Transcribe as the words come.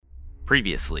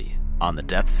Previously on the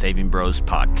Death Saving Bros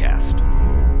podcast.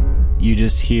 You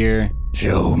just hear,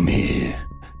 "Show me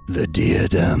the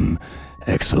diadem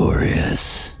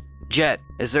Exorius." Jet,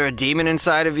 is there a demon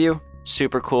inside of you?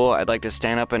 Super cool. I'd like to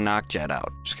stand up and knock Jet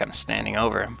out. Just kind of standing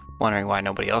over him, wondering why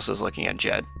nobody else is looking at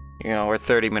Jet. You know, we're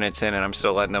 30 minutes in and I'm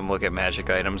still letting them look at magic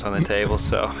items on the table,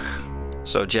 so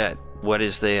Jet, what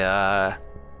is the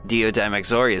diadem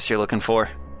Exorius you're looking for?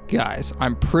 Guys,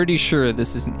 I'm pretty sure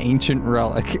this is an ancient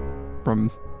relic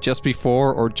from just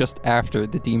before or just after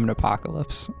the demon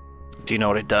apocalypse. Do you know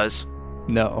what it does?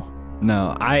 No.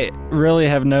 I really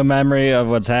have no memory of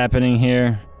what's happening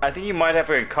here. I think you might have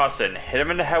a concussion. Hit him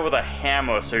in the head with a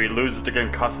hammer so he loses the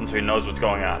concussion so he knows what's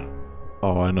going on.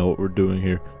 Oh, I know what we're doing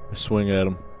here. I swing at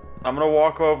him. I'm gonna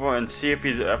walk over and see if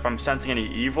I'm sensing any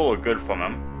evil or good from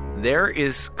him. There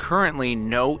is currently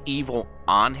no evil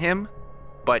on him,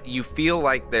 but you feel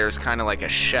like there's kind of like a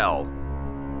shell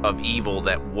of evil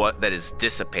that is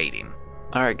dissipating.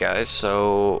 Alright guys,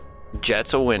 so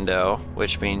Jet's a window,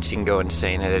 which means he can go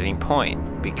insane at any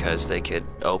point because they could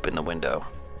open the window.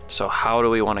 So how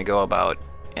do we want to go about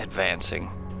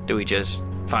advancing? Do we just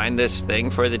find this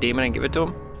thing for the demon and give it to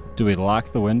him? Do we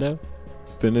lock the window?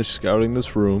 Finish scouting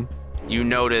this room. You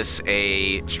notice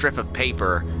a strip of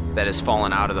paper that has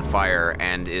fallen out of the fire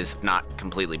and is not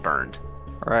completely burned.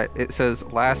 Alright, it says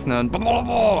last known blah, blah,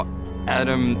 blah,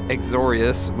 Adam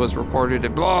Exorius was recorded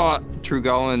at blah,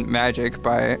 Trugolan Magic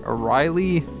by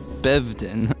O'Reilly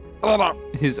Bevden. Blah, blah.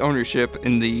 His ownership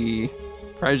in the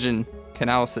Presian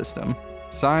Canal System.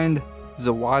 Signed,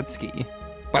 Zawadski.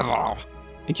 Blah, blah.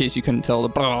 In case you couldn't tell, the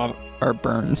blah are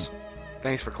burns.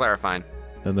 Thanks for clarifying.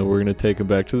 And then we're going to take him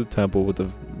back to the temple with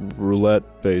the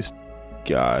roulette-based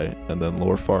guy, and then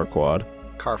Lord Farquaad.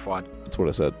 Carfwad. That's what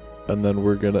I said. And then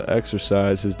we're going to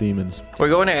exorcise his demons. We're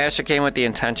going to Ascertain with the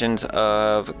intentions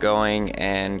of going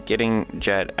and getting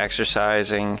Jet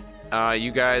exercising.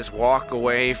 You guys walk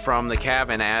away from the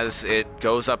cabin as it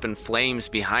goes up in flames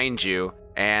behind you,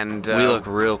 and We look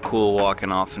real cool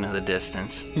walking off into the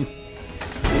distance.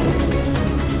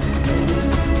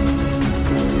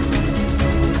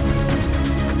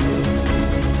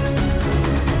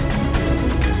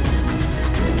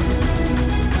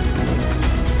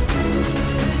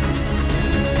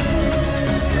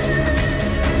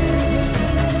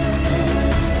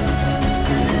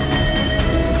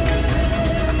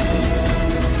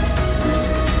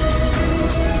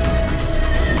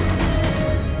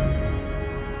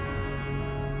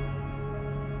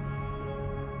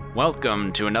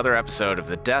 Welcome to another episode of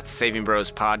the Death Saving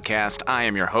Bros podcast. I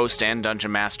am your host and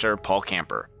Dungeon Master, Paul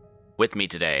Camper. With me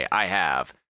today, I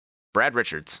have Brad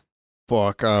Richards.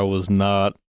 Fuck, I was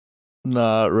not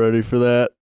ready for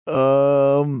that.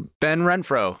 Ben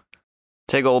Renfro.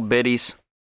 Take old biddies.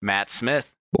 Matt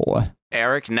Smith. Boy.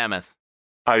 Eric Nemeth.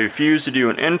 I refuse to do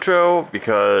an intro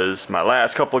because my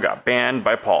last couple got banned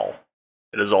by Paul.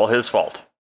 It is all his fault.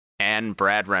 And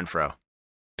Brad Renfro.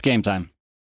 It's game time.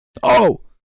 Oh!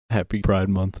 Happy Pride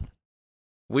Month.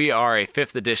 We are a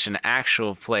 5th edition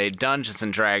actual play Dungeons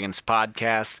 & Dragons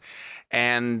podcast,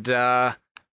 and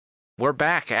we're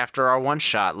back after our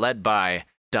one-shot led by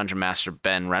Dungeon Master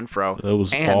Ben Renfro. That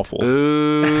was awful.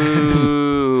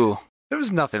 Ooh. There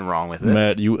was nothing wrong with it.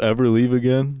 Matt, you ever leave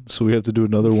again? So we have to do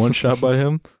another one-shot by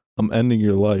him? I'm ending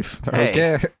your life. Hey.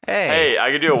 Okay. Hey, I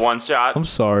could do a one-shot. I'm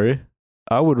sorry.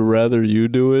 I would rather you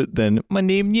do it than... My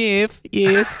name Jeff.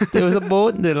 Yes, there was a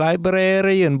boat in the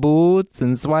library and boots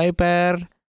and swiper.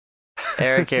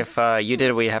 Eric, if you did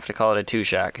it, we have to call it a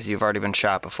two-shot because you've already been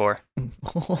shot before.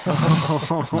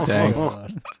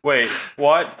 Dang. Wait,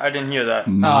 what? I didn't hear that.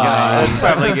 That's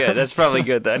probably good. That's probably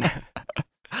good then.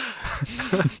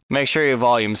 Make sure your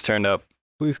volume's turned up.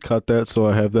 Please cut that so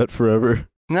I have that forever.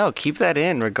 No, keep that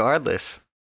in regardless.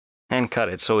 And cut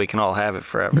it so we can all have it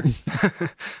forever.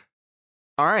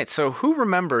 All right, so who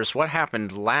remembers what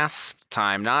happened last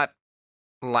time? Not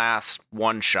last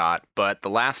one-shot, but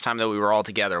the last time that we were all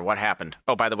together. What happened?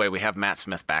 Oh, by the way, we have Matt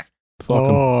Smith back. Fuck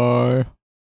him.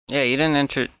 Yeah, you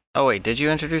didn't Oh, wait, did you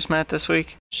introduce Matt this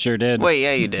week? Sure did. Wait,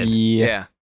 yeah, you did. Yeah.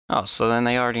 Oh, so then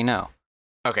they already know.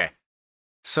 Okay.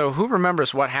 So who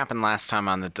remembers what happened last time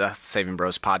on the Death Saving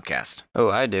Bros podcast? Oh,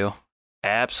 I do.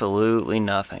 Absolutely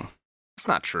nothing. It's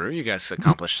not true. You guys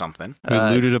accomplished something. We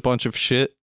looted a bunch of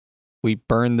shit. We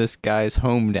burned this guy's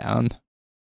home down.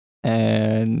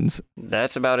 And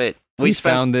That's about it. we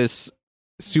found this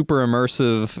super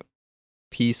immersive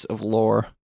piece of lore.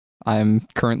 I'm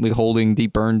currently holding the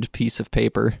burned piece of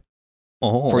paper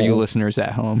for you listeners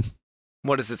at home.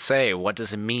 What does it say? What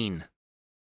does it mean?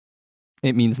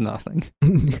 It means nothing.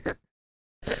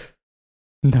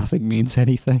 Nothing means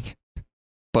anything.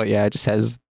 But yeah, it just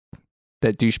has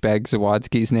that douchebag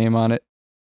Zawadzki's name on it.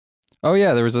 Oh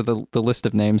yeah, there was the list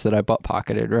of names that I butt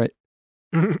pocketed, right?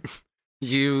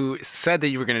 You said that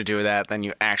you were going to do that, then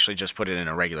you actually just put it in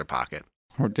a regular pocket.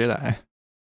 Or did I?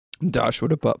 Dosh would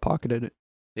have butt pocketed it.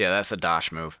 Yeah, that's a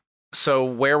Dosh move. So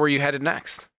where were you headed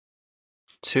next?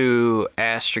 To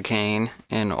Astrakhan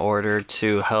in order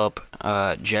to help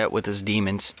Jet with his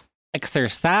demons.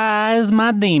 Exercise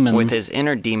my demons. With his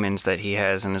inner demons that he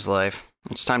has in his life.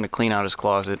 It's time to clean out his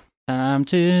closet. Time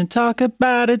to talk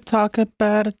about it, talk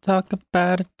about it, talk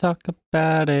about it, talk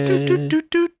about it.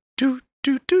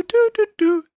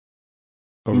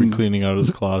 Are we cleaning out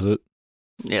his closet?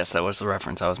 Yes, that was the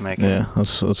reference I was making. Yeah,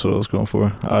 that's what I was going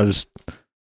for.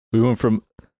 We went from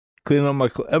cleaning up my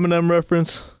Eminem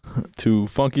reference to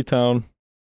Funky Town,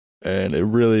 and it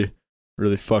really,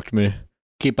 really fucked me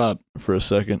Keep up. for a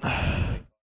second.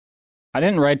 I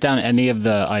didn't write down any of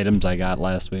the items I got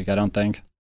last week, I don't think.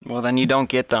 Well, then you don't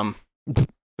get them.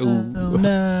 Oh,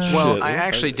 no. Well, Shit. I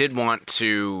actually did want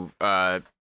to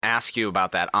ask you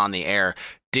about that on the air.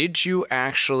 Did you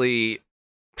actually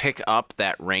pick up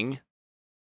that ring?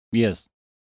 Yes.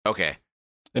 Okay.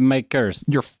 It might curse.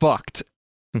 You're fucked.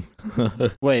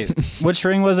 Wait, which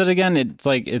ring was it again? It's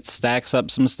like it stacks up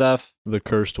some stuff. The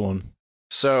cursed one.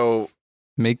 So,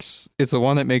 It's the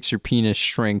one that makes your penis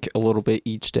shrink a little bit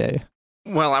each day.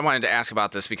 well, I wanted to ask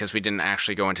about this because we didn't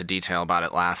actually go into detail about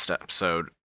it last episode.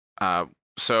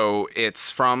 So it's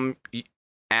from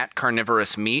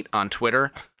 @carnivorousmeat on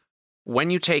Twitter. When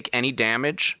you take any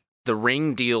damage, the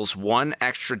ring deals 1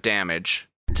 extra damage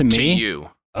To me? to you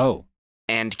Oh.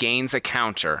 and gains a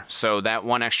counter. So that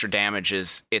 1 extra damage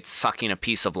is it's sucking a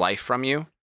piece of life from you.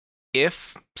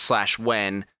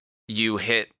 If/when you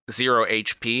hit 0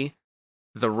 HP,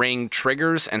 the ring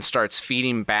triggers and starts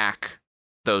feeding back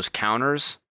those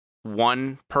counters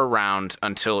 1 per round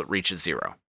until it reaches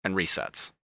 0 and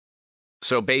resets.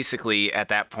 So basically, at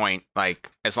that point, like,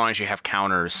 as long as you have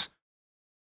counters,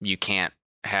 you can't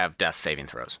have death saving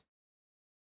throws.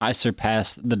 I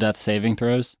surpassed the death saving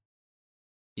throws.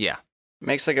 Yeah.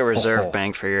 Makes like a reserve Oh.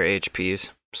 bank for your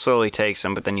HPs. Slowly takes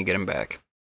them, but then you get them back.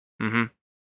 Mm-hmm.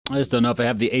 I just don't know if I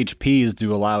have the HPs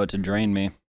to allow it to drain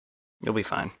me. You'll be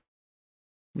fine.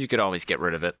 You could always get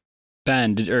rid of it.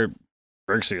 Ben,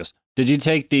 Brixius, did you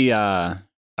take the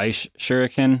ice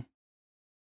shuriken?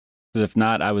 Because if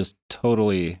not, I was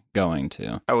totally going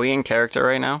to. Are we in character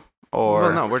right now? Or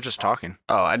Well, no, we're just talking.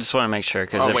 Oh, I just want to make sure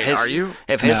because Oh, wait, are you?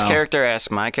 if his No. character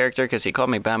asks my character, because he called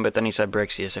me Ben, but then he said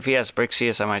Brixius. If he asks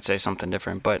Brixius, I might say something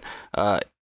different. But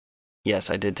yes,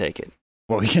 I did take it.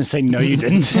 Well, we can say no, you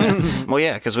didn't. Well,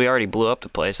 yeah, because we already blew up the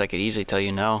place. I could easily tell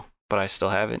you no, but I still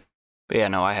have it. But yeah,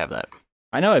 no, I have that.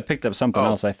 I know I picked up something Oh,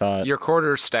 else. I thought Your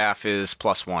quarter staff is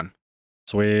 +1.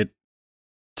 sweet.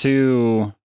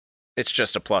 2. It's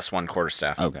just a +1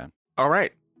 quarterstaff. Okay. All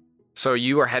right. So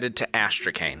you are headed to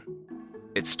Astrakhan.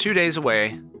 It's 2 days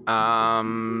away.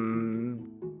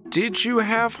 Did you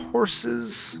have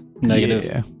horses? Negative.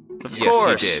 Yeah. Of Yes,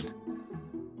 course. you did.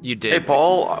 You did. Hey,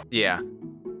 Paul, Yeah.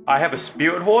 I have a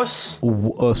spirit horse.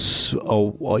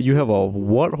 You have a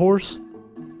what horse?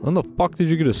 When the fuck did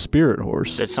you get a spirit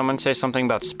horse? Did someone say something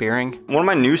about spearing? One of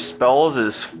my new spells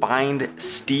is Find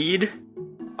Steed.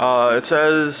 It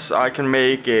says I can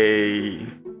make a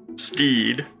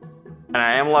steed, and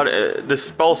I am allowed to, this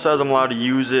spell says I'm allowed to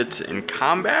use it in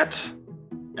combat,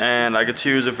 and I could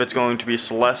choose if it's going to be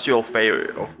Celestial, Fey,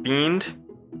 or Fiend.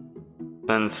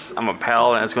 Since I'm a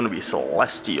paladin, it's going to be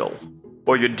Celestial.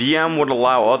 Or your DM would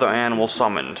allow other animals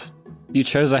summoned. You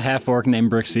chose a half orc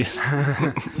named Brixius.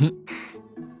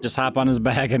 Just hop on his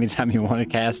back anytime you want to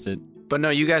cast it. But no,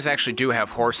 you guys actually do have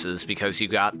horses because you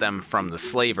got them from the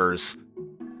slavers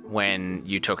when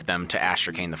you took them to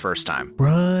Astrakhan the first time.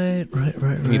 Right.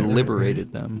 We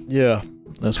liberated them. Yeah,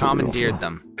 that's what we're going Commandeered for.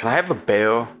 them. Can I have a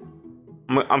bear?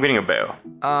 I'm getting a bear.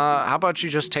 How about you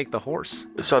just take the horse?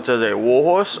 Such as a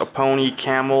warhorse, a pony,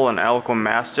 camel, an elk, or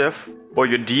mastiff. Or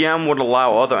your DM would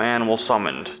allow other animals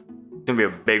summoned. It's gonna be a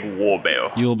big war bear.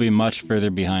 You will be much further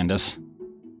behind us.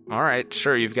 All right,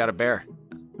 sure, you've got a bear.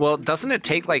 Well, doesn't it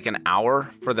take like an hour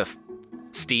for the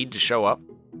steed to show up?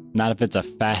 Not if it's a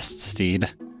fast steed.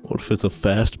 What if it's a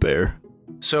fast bear?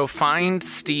 So Find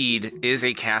Steed is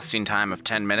a casting time of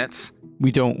 10 minutes,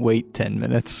 We don't wait 10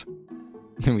 minutes.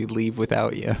 And we leave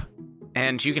without you.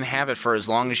 and you can have it for as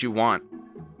long as you want.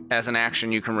 As an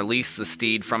action, you can release the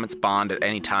steed from its bond at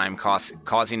any time,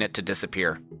 causing it to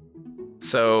disappear.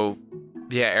 So,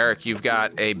 yeah, Eric, you've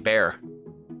got a bear,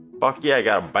 Fuck yeah, I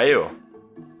got a bear.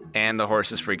 and the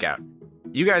horses freak out.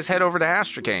 You guys head over to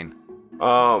Astrakhan.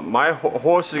 My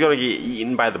horse is gonna get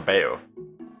eaten by the bear.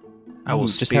 I will We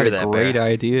just spear had a that great bear.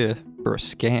 idea for a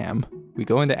scam. we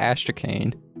go into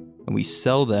Astrakhan and we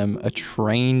sell them a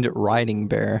trained riding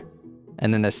bear.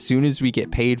 And then as soon as we get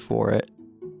paid for it,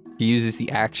 he uses the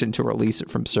action to release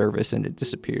it from service and it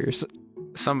disappears.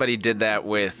 Somebody did that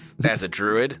as a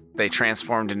druid. They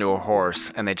transformed into a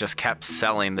horse and they just kept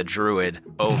selling the druid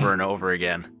over and over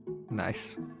again.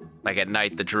 Nice. Like at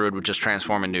night, the druid would just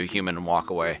transform into a human and walk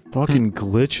away. Fucking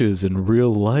glitches in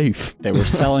real life. They were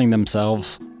selling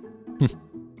themselves.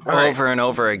 Over and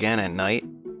over again at night.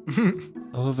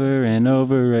 Over and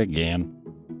over again.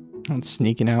 And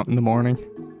sneaking out in the morning.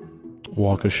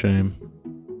 Walk of shame.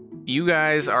 You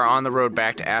guys are on the road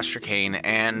back to Astrakhan,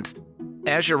 and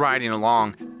as you're riding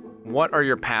along, what are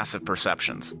your passive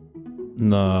perceptions?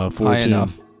 Nah, 14. High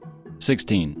enough.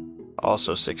 16.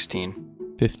 Also 16.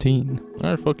 15.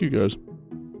 Alright, fuck you guys.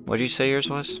 What'd you say yours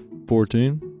was?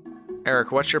 14.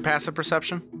 Eric, what's your passive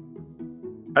perception?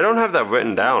 I don't have that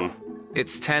written down.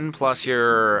 It's 10 plus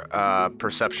your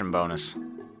perception bonus.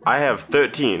 I have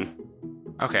 13.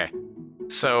 Okay.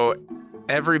 So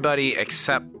everybody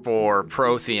except for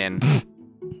Prothean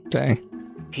Dang.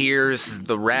 hears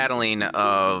the rattling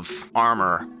of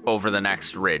armor over the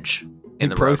next ridge in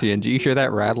the road. Prothean, do you hear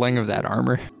that rattling of that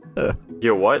armor?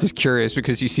 Yo, what? Just curious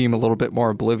because you seem a little bit more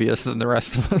oblivious than the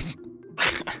rest of us.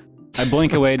 I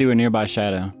blink away to a nearby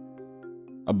shadow.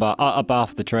 Up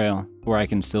off the trail, where I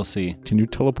can still see. Can you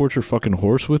teleport your fucking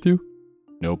horse with you?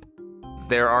 Nope.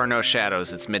 There are no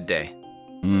shadows. It's midday.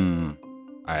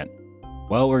 Alright.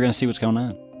 Well, we're gonna see what's going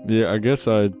on. Yeah, I guess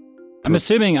I'm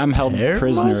assuming I'm held Prepare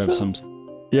prisoner of myself?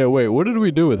 some... Yeah, wait, what did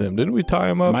we do with him? Didn't we tie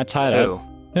him up? Am I tied Who?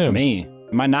 up? Him. Me?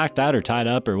 Am I knocked out or tied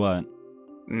up or what?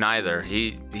 Neither.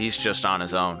 He's just on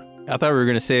his own. I thought we were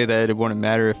going to say that it wouldn't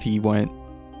matter if he went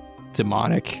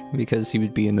demonic because he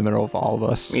would be in the middle of all of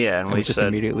us. Yeah, and we would just said...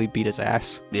 immediately beat his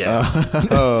ass. Yeah.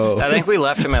 Oh, I think we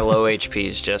left him at low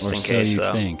HPs just Or in so case, you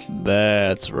though. think.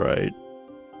 that's right.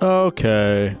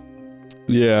 Okay.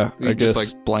 Yeah, We I could guess.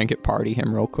 just like blanket party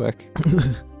him real quick.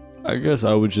 I guess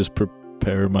I would just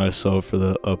prepare myself for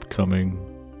the upcoming,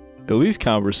 at least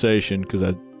conversation, because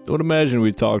I would imagine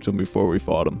we talked to him before we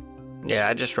fought him. Yeah,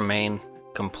 I just remain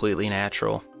completely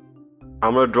natural.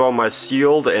 I'm gonna draw my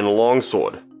shield and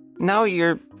longsword. Now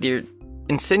you're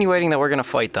insinuating that we're gonna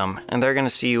fight them, and they're gonna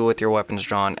see you with your weapons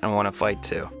drawn and want to fight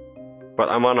too. But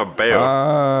I'm on a bear.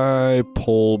 I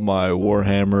pull my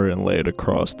warhammer and lay it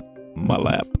across my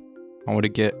lap. I want to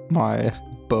get my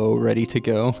bow ready to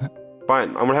go. Fine,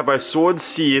 I'm gonna have my sword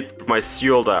sheathed, with my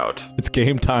shield out. It's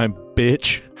game time,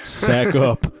 bitch. Sack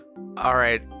up. All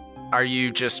right. Are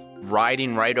you just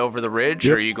riding right over the ridge,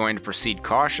 Yep. or are you going to proceed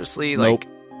cautiously? Nope.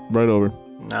 Right over.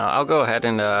 No, I'll go ahead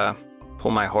and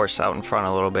pull my horse out in front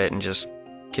a little bit and just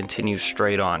continue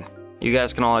straight on. You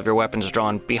guys can all have your weapons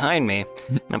drawn behind me,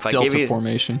 and if Delta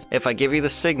formation. if I give you the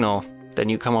signal, then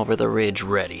you come over the ridge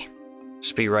ready.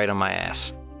 Just be right on my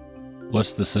ass.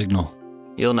 What's the signal?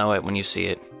 You'll know it when you see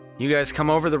it. You guys come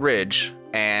over the ridge,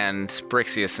 and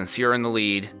Brixius, since you're in the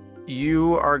lead,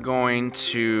 you are going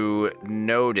to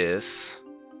notice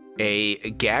a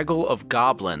gaggle of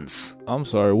goblins. I'm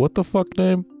sorry, what the fuck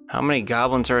name? How many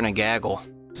goblins are in a gaggle?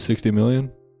 60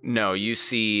 million? No, you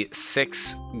see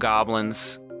 6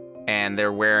 goblins, and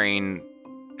they're wearing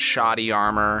shoddy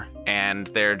armor, and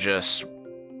they're just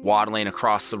waddling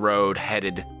across the road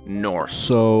headed north.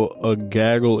 So a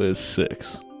gaggle is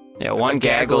 6. Yeah, one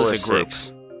gaggle gaggle is is a group.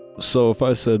 6. So if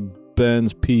I said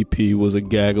Ben's PP was a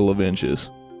gaggle of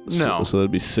inches. No. So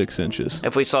that'd be 6 inches.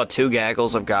 If we saw 2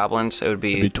 gaggles of goblins, it would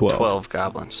be, It'd be 12.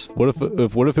 goblins. What if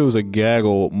it was a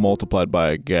gaggle multiplied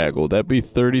by a gaggle? That'd be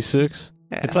 36?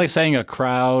 Yeah. It's like saying a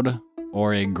crowd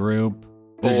or a group.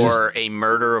 They're Or a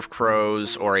murder of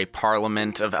crows, or a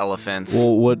parliament of elephants.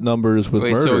 Well, what number is with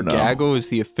Wait, murder so a now? gaggle is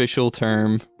the official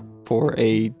term for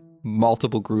a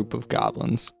multiple group of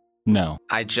goblins. No.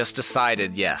 I just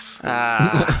decided yes. No,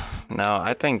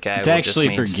 I think gaggle It's actually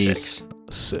just for means geese.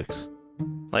 6. 6.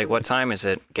 Like, what time is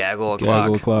it? Gaggle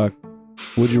Gaggle o'clock. o'clock.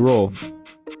 What'd you roll?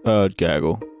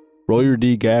 Gaggle. Roll your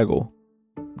D gaggle.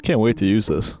 Can't wait to use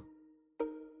this.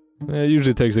 It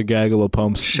usually takes a gaggle of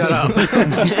pumps. Shut up.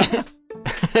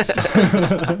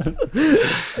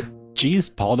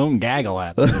 Jeez, Paul, don't gaggle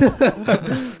at me.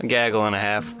 A gaggle and a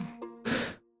half.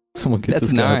 Someone get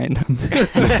That's this guy.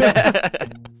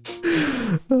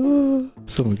 9.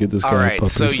 Someone get this guy All right,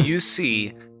 puppies. so you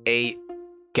see a...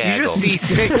 Gaggle. You just see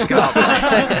 6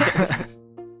 goblins.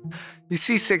 You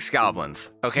see 6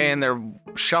 goblins, okay? And they're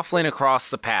shuffling across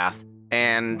the path.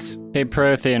 And Hey,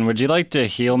 Prothean, would you like to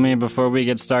heal me before we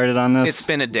get started on this? it's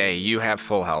been a day. You have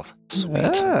full health.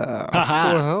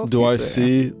 Haha. Do I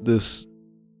see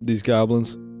these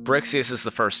goblins? Brixius is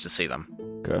the first to see them.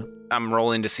 Okay. I'm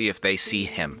rolling to see if they see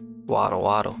him. Waddle,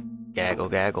 waddle. Gaggle,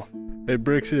 gaggle. Hey,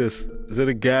 Brixius, is it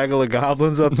a gaggle of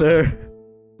goblins up there?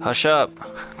 Hush up.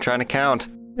 I'm trying to count.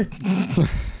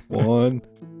 1,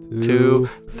 2,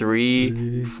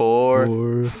 3,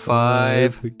 4,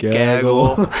 5.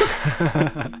 Gaggle.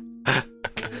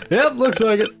 Yep, looks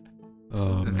like it.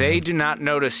 Oh, They do not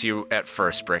notice you at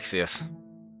first, Brixius.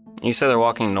 You said they're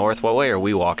walking north. What way are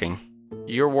we walking?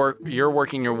 You're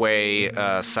working your way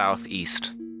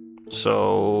southeast.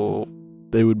 So,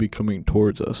 they would be coming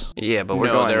towards us. yeah, but we're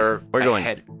going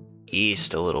ahead.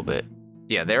 east a little bit.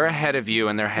 Yeah, they're ahead of you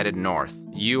and they're headed north.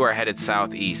 You are headed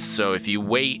southeast, so if you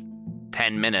wait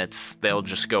 10 minutes, they'll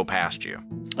just go past you.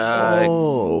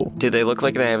 Do they look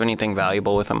like they have anything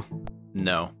valuable with them?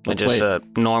 No. They're just a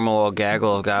normal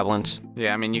gaggle of goblins.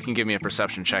 Yeah, I mean, you can give me a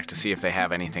perception check to see if they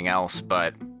have anything else,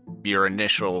 but your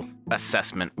initial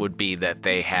assessment would be that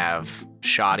they have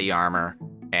shoddy armor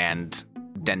and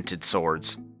dented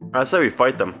swords. I say we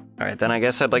fight them. All right, then I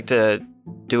guess I'd like to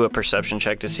do a perception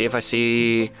check to see if I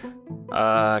see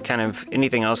kind of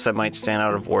anything else that might stand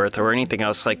out of worth, or anything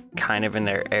else like kind of in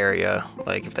their area,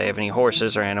 like if they have any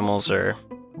horses or animals or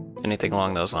anything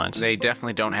along those lines. They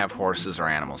definitely don't have horses or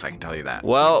animals, I can tell you that.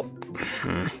 Well,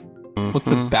 What's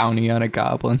the bounty on a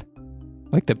goblin?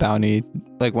 Like the bounty,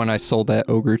 like when I sold that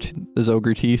those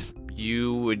ogre teeth.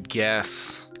 You would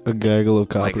guess A gaggle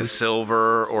of like a coppers.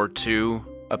 silver or two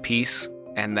a piece,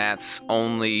 and that's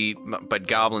only, but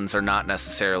goblins are not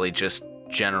necessarily just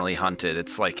generally hunted.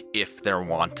 It's like if they're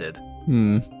wanted.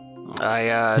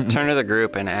 I turn to the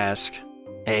group and ask,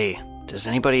 hey, does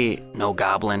anybody know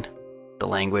Goblin, the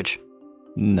language?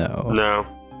 No. No.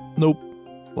 Nope.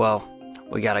 Well,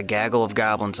 we got a gaggle of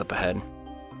goblins up ahead.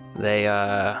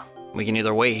 We can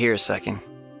either wait here a second,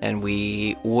 and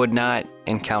we would not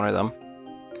encounter them.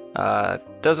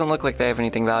 Doesn't look like they have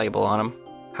anything valuable on them.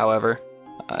 However,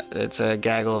 it's a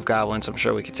gaggle of goblins. I'm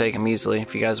sure we could take them easily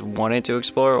if you guys wanted to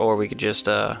explore, or we could just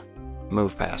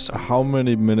move past them. How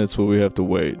many minutes will we have to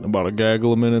wait? About a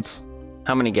gaggle of minutes?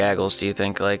 How many gaggles do you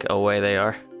think, like, away they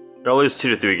are? At least 2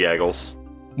 to 3 gaggles.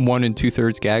 1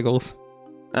 2/3 gaggles.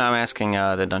 I'm asking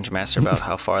the Dungeon Master about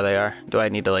how far they are. Do I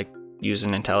need to, like, use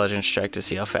an intelligence check to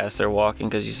see how fast they're walking?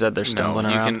 Because you said they're stumbling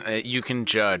around. You can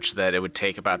judge that it would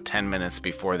take about 10 minutes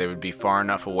before they would be far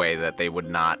enough away that they would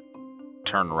not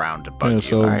turn around to bug you.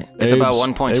 So All right, it's Abe's- about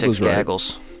Abe 1.6 was right.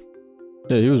 gaggles.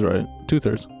 Yeah, he was right.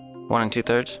 2/3, 1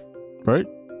 2/3. right?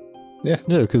 Yeah.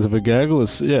 Yeah, because if a gaggle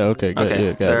is... Yeah, okay. Okay,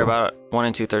 Yeah, gaggle. they're about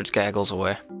 1 2/3 gaggles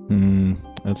away.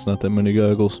 That's not that many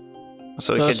gaggles.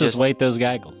 So we Let's could just wait those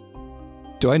gaggles.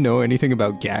 Do I know anything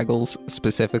about gaggles,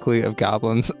 specifically of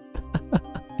goblins?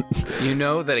 You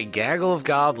know that a gaggle of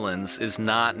goblins is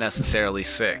not necessarily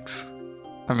 6.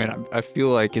 I mean, I feel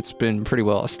like it's been pretty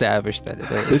well established that it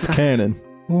It's is. canon.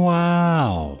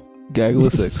 Wow. Gaggle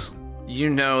of 6. You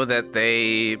know that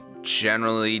they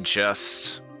generally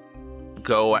just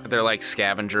they're like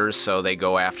scavengers, so they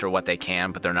go after what they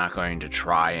can, but they're not going to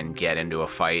try and get into a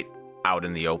fight out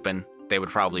in the open. They would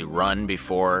probably run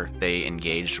before they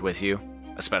engaged with you,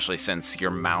 especially since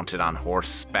you're mounted on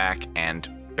horseback and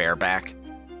bareback.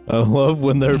 I love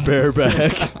when they're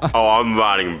bareback. Oh, I'm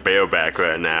riding bareback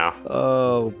right now.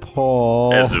 Oh,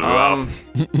 Paul. It's rough.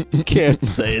 You can't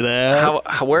say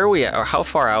that. where are we at, or how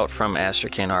far out from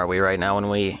Astrakhan are we right now when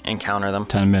we encounter them?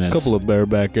 10 minutes. Couple of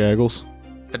bareback gaggles.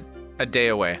 A day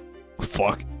away.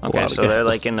 Fuck. Okay, so they're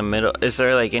like in the middle. Is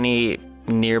there like any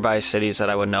nearby cities that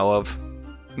I would know of?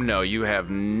 No, you have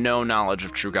no knowledge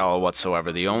of Trugala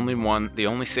whatsoever. The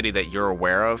only city that you're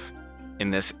aware of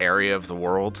in this area of the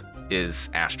world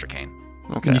is Astrakhan.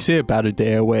 When Okay. you say about a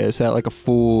day away, is that like a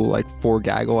full, like 4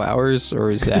 gaggle hours, or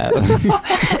is that...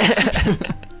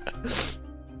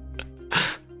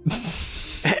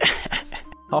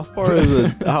 How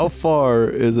far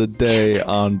is a day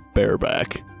on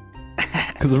bareback?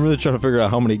 Because I'm really trying to figure out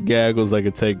how many gaggles I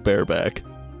could take bareback.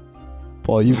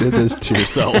 Paul, you did this to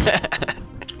yourself.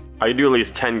 I can do at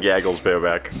least 10 gaggles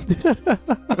bareback.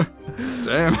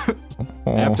 Damn.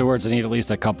 Afterwards, I need at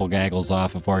least a couple gaggles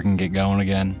off before I can get going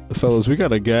again. Fellas, we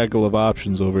got a gaggle of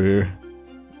options over here.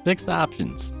 6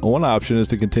 options. One option is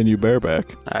to continue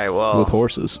bareback All right, well, with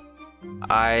horses.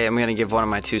 I am going to give one of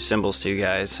my 2 symbols to you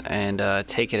guys, and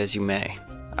take it as you may.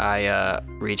 I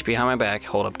reach behind my back,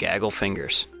 hold up gaggle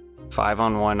fingers. 5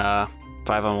 on one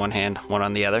hand, 1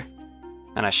 on the other.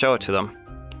 And I show it to them.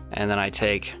 And then I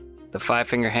take the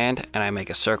 5-finger hand and I make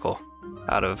a circle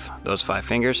out of those 5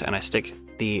 fingers, and I stick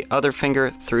the other finger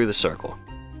through the circle.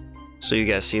 So you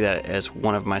guys see that as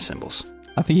one of my symbols.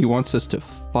 I think he wants us to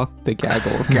fuck the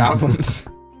gaggle of goblins.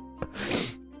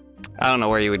 I don't know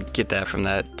where you would get that from,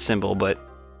 that symbol, but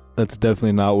That's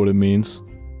definitely not what it means.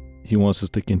 He wants us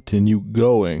to continue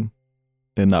going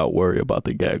and not worry about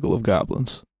the gaggle of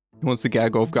goblins. He wants the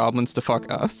gaggle of goblins to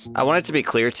fuck us. I want it to be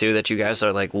clear, too, that you guys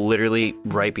are, like, literally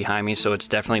right behind me, so it's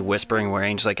definitely whispering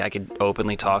range. Like, I could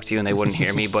openly talk to you and they wouldn't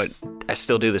hear me, but I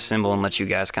still do the symbol and let you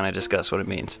guys kind of discuss what it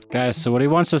means. Guys, so what he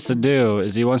wants us to do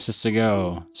is he wants us to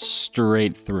go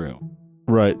straight through.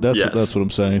 Right, that's Yes. what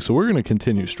I'm saying. So we're going to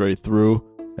continue straight through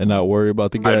and not worry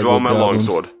about the gaggle I draw of my goblins.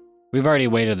 longsword. We've already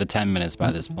waited the 10 minutes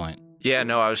by this point. Yeah,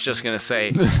 no, I was just going to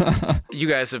say, you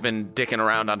guys have been dicking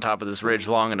around on top of this ridge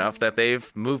long enough that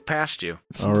they've moved past you.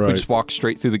 All We right. just walk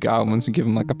straight through the goblins and give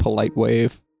them like a polite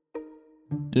wave.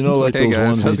 You know, It's like like, hey, those guys,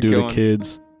 ones how's they it do going? to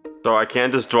kids. So I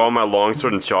can't just draw my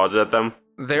longsword and charge at them.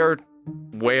 They're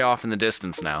way off in the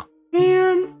distance now.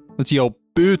 Let's yell,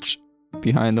 bitch,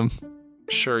 behind them.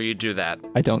 Sure, you do that.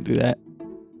 I don't do that.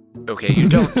 Okay, you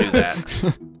don't do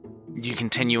that. You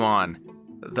continue on.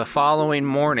 The following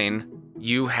morning,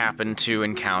 you happen to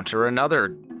encounter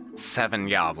another 7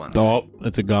 goblins. Oh,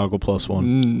 it's a goggle plus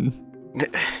one.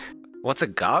 What's a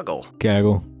goggle?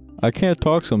 Gaggle. I can't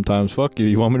talk sometimes. Fuck you.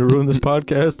 You want me to ruin this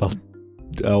podcast?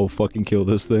 I'll fucking kill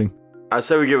this thing. I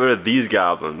say we get rid of these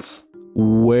goblins.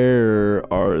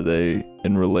 Where are they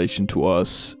in relation to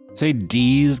us? Say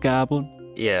D's goblin.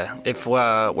 Yeah, if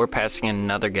we're passing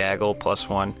another gaggle plus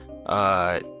 1,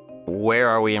 where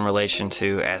are we in relation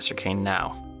to Astracane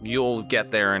now? You'll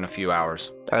get there in a few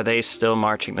hours. Are they still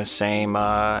marching the same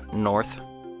north?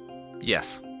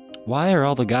 Yes. Why are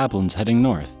all the goblins heading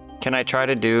north? Can I try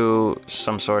to do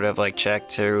some sort of like check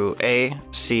to A,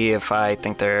 see if I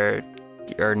think they're,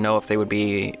 or know if they would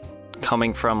be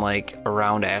coming from like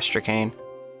around Astracane,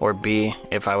 or B,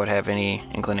 if I would have any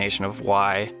inclination of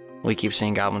why we keep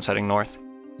seeing goblins heading north?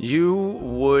 You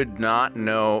would not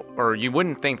know, or you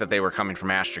wouldn't think that they were coming from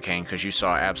Astracane because you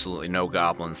saw absolutely no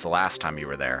goblins the last time you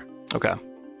were there. Okay.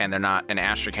 And they're not, and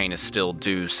Astracane is still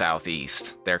due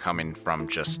southeast. They're coming from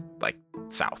just like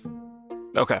south.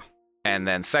 Okay. And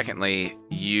then secondly,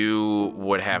 you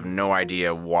would have no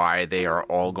idea why they are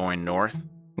all going north.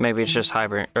 Maybe it's just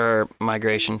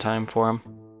migration time for them.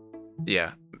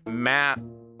 Yeah. Matt,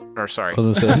 or sorry. I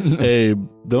was gonna say, Abe,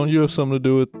 don't you have something to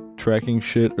do with tracking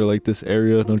shit or like this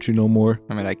area? Don't you know more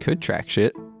I mean, I could track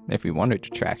shit if we wanted to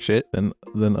track shit. than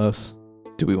us?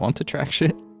 Do we want to track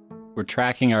shit? We're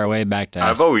tracking our way back to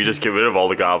I us. vote we just get rid of all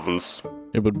the goblins.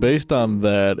 Yeah, but based on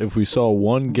that, if we saw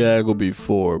one gaggle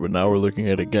before, but now we're looking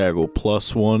at a gaggle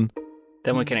plus 1,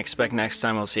 Then we can expect next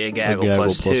time we'll see a a gaggle, gaggle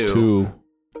plus plus 2. 2,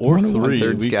 or 3.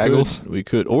 1/3 gaggles. We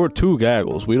could, or 2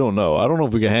 gaggles. We don't know. I don't know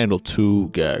if we can handle 2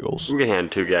 gaggles. We can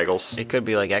hand 2 gaggles. It could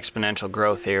be like exponential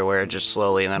growth here, where it just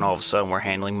slowly, and then all of a sudden we're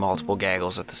handling multiple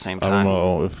gaggles at the same I time. don't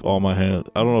know if all my hands.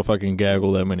 I don't know if I can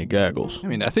gaggle that many gaggles. I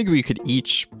mean, I think we could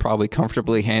each probably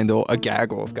comfortably handle a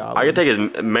gaggle of goblins. I can take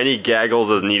as many gaggles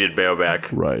as needed bareback.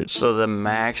 Right. So the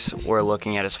max we're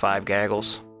looking at is 5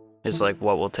 gaggles, is like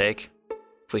what we'll take.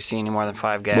 If we see any more than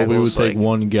 5 gaggles, But we would take like,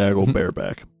 1 gaggle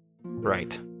bareback.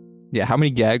 right. Yeah, how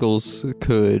many gaggles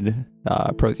could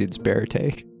Prothean's bear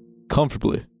take?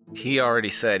 Comfortably. He already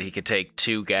said he could take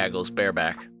 2 gaggles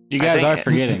bareback. You I guys think- are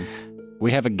forgetting.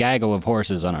 We have a gaggle of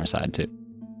horses on our side, too.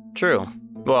 True.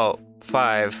 Well,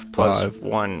 5 plus 5.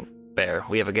 1 bear.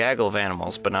 We have a gaggle of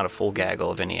animals, but not a full gaggle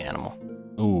of any animal.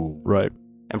 Ooh. Right.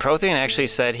 And Prothean actually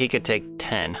said he could take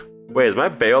 10. Wait, is my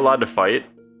bear allowed to fight?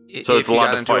 So If it's you allowed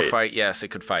got to into a fight. fight, yes, it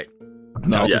could fight.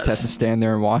 No, it Yes. just has to stand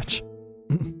there and watch.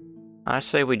 I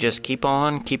say we just keep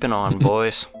on keeping on,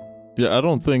 boys. Yeah, I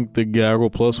don't think the gaggle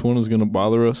plus 1 is going to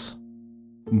bother us.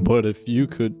 But if you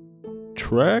could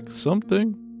track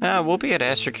something, We'll be at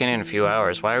Astracane in a few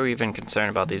hours. Why are we even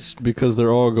concerned about these? because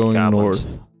they're all going Goblins.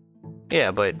 north. Yeah,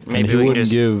 but And maybe he we can wouldn't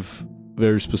just... give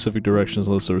very specific directions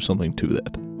unless there was something to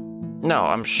that. No,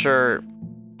 I'm sure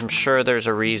there's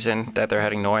a reason that they're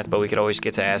heading north, but we could always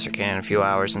get to Astracane in a few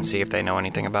hours and see if they know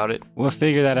anything about it. We'll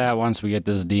figure that out once we get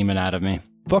this demon out of me.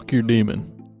 Fuck your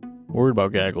demon. Worried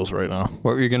about gaggles right now.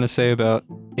 What were you going to say about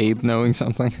Abe knowing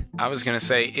something? I was going to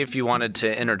say, if you wanted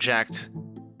to interject,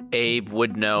 Abe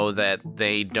would know that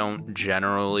they don't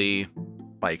generally,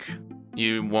 like,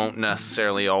 you won't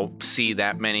necessarily all see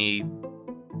that many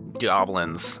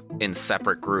goblins in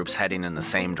separate groups heading in the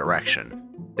same direction.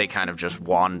 They kind of just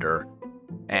wander.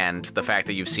 And the fact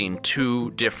that you've seen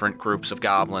 2 different groups of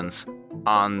goblins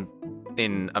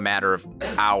in a matter of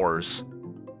hours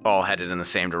all headed in the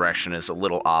same direction is a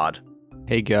little odd.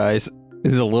 Hey guys,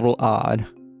 this is a little odd.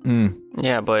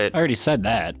 Yeah, but I already said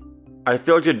that. I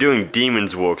feel like they're doing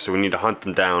demon's work, so we need to hunt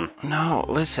them down. no,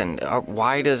 listen,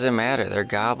 why does it matter? They're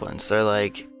goblins. They're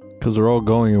like, Because they're all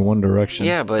going in one direction.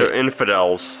 yeah, They're but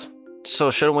infidels.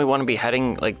 so shouldn't we want to be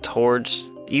heading like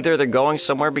towards, either they're going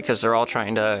somewhere because they're all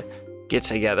trying to get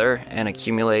together and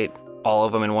accumulate all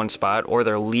of them in one spot, or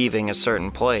they're leaving a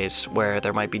certain place where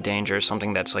there might be danger,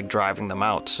 something that's like driving them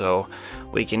out. So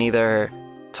we can either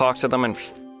talk to them and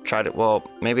try to, well,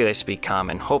 maybe they speak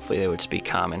common. Hopefully they would speak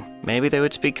common. Maybe they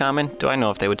would speak common. Do I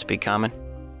know if they would speak common?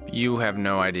 You have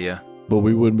no idea. But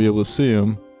we wouldn't be able to see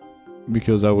them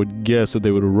because I would guess that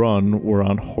they would run or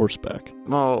on horseback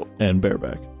Well, and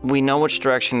bareback. we know which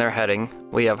direction they're heading.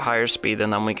 We have higher speed than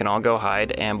them. We can all go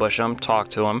hide, ambush them, talk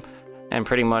to them, and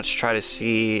pretty much try to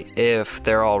see if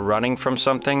they're all running from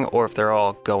something or if they're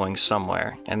all going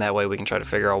somewhere. And that way we can try to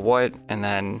figure out what, and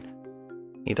then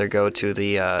either go to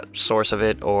the source of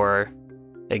it or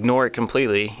ignore it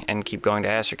completely and keep going to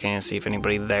Astracane and see if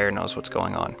anybody there knows what's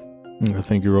going on. I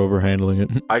think you're overhandling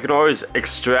it. I could always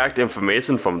extract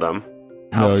information from them.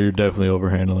 No, you're definitely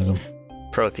overhandling them.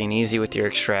 Prothean, easy with your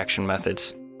extraction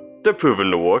methods. They're proven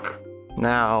to work.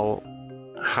 Now,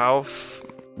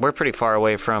 we're pretty far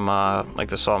away from like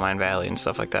the Salt Mine Valley and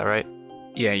stuff like that, right?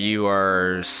 Yeah, you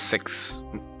are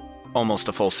almost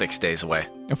a full 6 days away.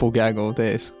 A full gaggle of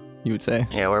days, you would say.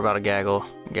 Yeah, we're about a gaggle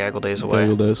days away.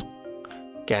 Gaggle days.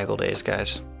 Gaggle days,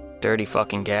 guys. Dirty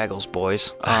fucking gaggles,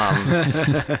 boys.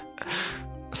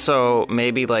 So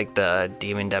maybe like the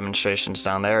demon demonstrations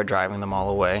down there are driving them all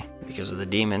away because of the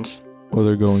demons. Or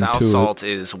they're going South to Salt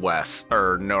is west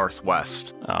or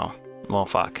northwest. Oh, well,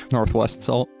 fuck. Northwest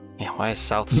Salt. Yeah, why is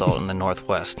South Salt in the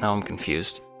northwest? Now I'm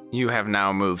confused. You have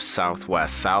now moved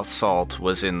southwest. South Salt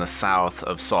was in the south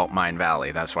of Salt Mine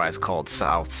Valley. That's why it's called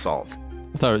South Salt.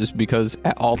 I thought it was because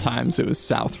at all times it was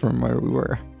south from where we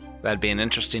were. That'd be an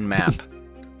interesting map.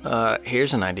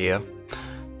 Here's an idea.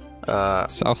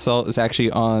 South Salt is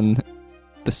actually on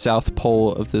the south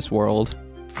pole of this world.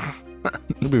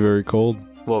 It'll be very cold.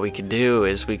 What we could do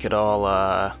is we could all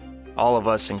of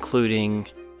us, including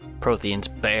Prothean's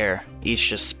bear, each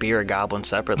just spear a goblin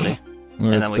separately.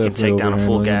 And then we can take down a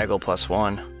full gaggle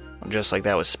 +1. Just like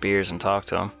that with spears and talk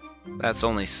to him. That's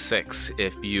only 6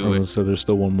 if I you... was gonna say there's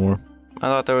still one more. I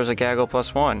thought there was a gaggle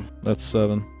 +1. That's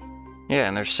 7. Yeah,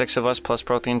 and there's 6 of us plus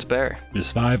Prothean's bear.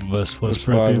 There's 5 of us plus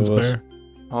There's 5 Prothean's of us. bear.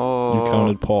 Oh. You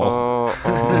counted Paul.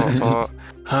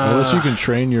 Unless you can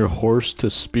train your horse to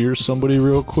spear somebody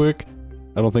real quick,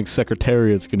 I don't think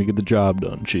Secretariat's gonna get the job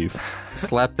done, Chief.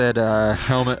 Slap that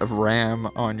helmet of ram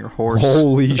on your horse.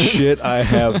 Holy shit, I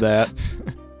have that.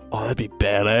 Oh, that'd be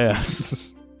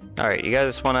badass. Alright, you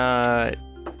guys wanna...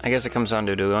 I guess it comes down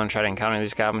to, do we want to try to encounter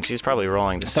these goblins? He's probably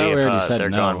rolling to see thought we already if said they're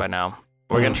no. gone by now.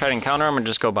 We're gonna try to encounter them or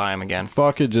just go by them again?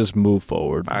 Fuck it, just move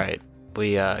forward. Alright,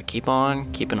 we keep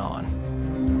on keeping on.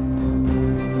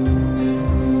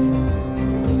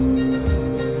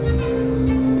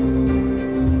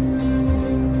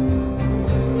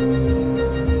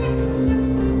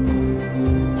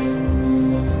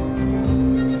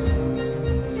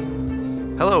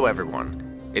 Hello,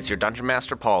 everyone. It's your Dungeon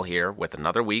Master Paul here with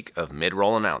another week of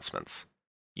mid-roll announcements.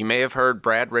 You may have heard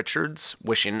Brad Richards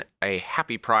wishing a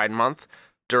happy Pride Month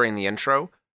during the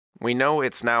intro. We know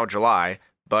it's now July,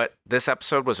 but this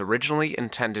episode was originally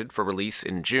intended for release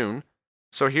in June,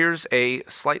 so here's a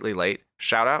slightly late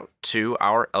shout-out to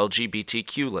our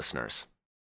LGBTQ listeners.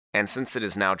 And since it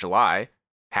is now July,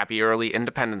 happy early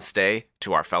Independence Day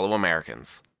to our fellow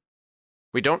Americans.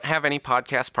 We don't have any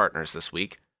podcast partners this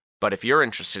week, but if you're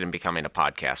interested in becoming a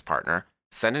podcast partner,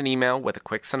 send an email with a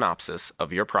quick synopsis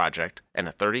of your project and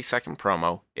a 30-second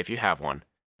promo, if you have one,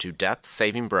 to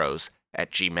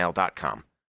deathsavingbros@gmail.com.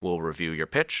 We'll review your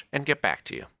pitch and get back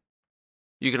to you.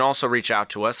 You can also reach out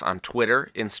to us on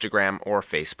Twitter, Instagram, or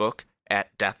Facebook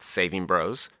at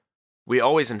deathsavingbros. We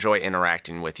always enjoy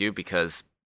interacting with you because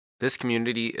this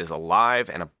community is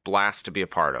alive and a blast to be a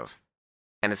part of.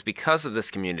 And it's because of this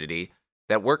community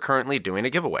that we're currently doing a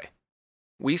giveaway.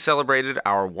 We celebrated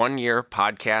our 1-year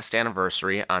podcast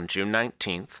anniversary on June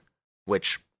 19th,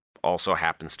 which also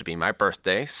happens to be my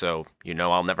birthday, so you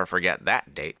know I'll never forget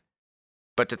that date.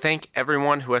 But to thank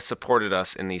everyone who has supported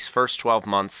us in these first 12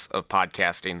 months of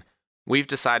podcasting, we've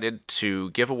decided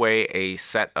to give away a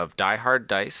set of Die Hard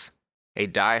dice, a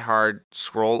Die Hard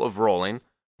Scroll of Rolling,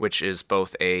 which is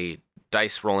both a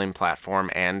dice rolling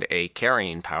platform and a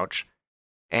carrying pouch,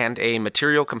 and a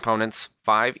Material Components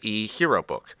 5e Hero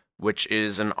Book, which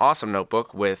is an awesome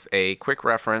notebook with a quick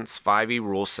reference 5e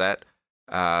rule set,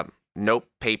 note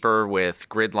paper with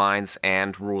grid lines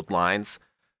and ruled lines,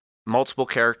 multiple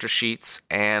character sheets,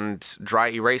 and dry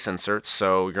erase inserts,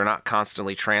 so you're not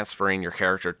constantly transferring your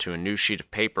character to a new sheet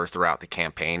of paper throughout the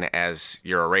campaign as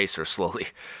your eraser slowly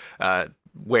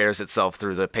wears itself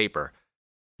through the paper.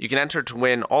 You can enter to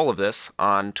win all of this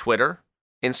on Twitter,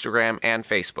 Instagram, and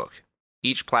Facebook.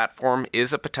 Each platform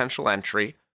is a potential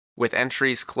entry, with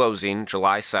entries closing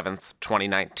July 7th,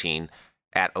 2019,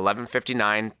 at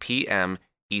 11:59 p.m.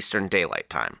 Eastern Daylight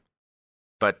Time.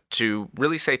 But to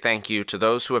really say thank you to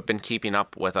those who have been keeping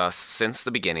up with us since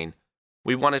the beginning,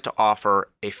 we wanted to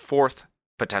offer a fourth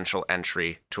potential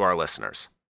entry to our listeners.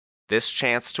 This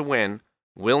chance to win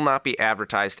will not be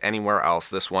advertised anywhere else.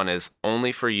 This one is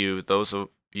only for you, those of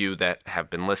you that have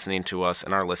been listening to us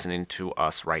and are listening to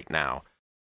us right now.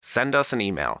 Send us an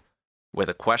email with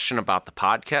a question about the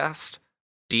podcast,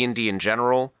 D&D in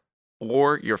general,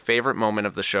 or your favorite moment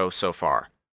of the show so far,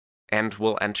 and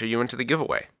we'll enter you into the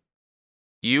giveaway.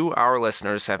 You, our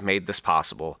listeners, have made this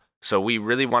possible, so we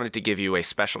really wanted to give you a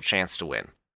special chance to win.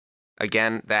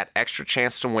 Again, that extra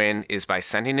chance to win is by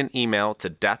sending an email to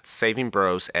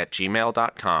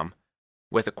deathsavingbros@gmail.com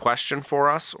with a question for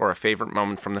us or a favorite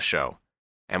moment from the show,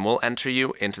 and we'll enter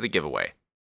you into the giveaway.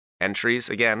 Entries,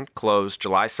 again, close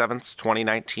July 7th,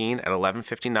 2019 at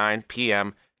 11:59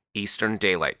 p.m. Eastern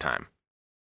Daylight Time.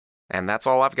 And that's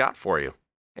all I've got for you.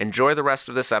 Enjoy the rest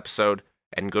of this episode,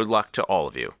 and good luck to all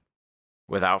of you.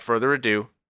 Without further ado,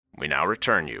 we now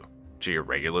return you to your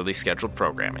regularly scheduled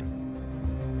programming.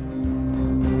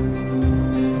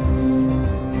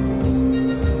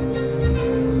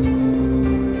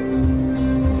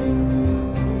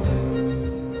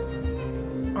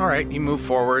 All right, you move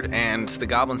forward, and the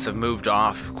goblins have moved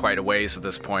off quite a ways at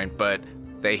this point, but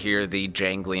they hear the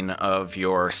jangling of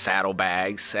your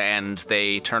saddlebags, and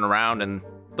they turn around, and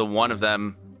the one of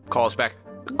them calls back,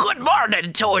 "Good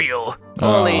morning to you!"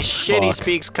 Holy shit, he fuck.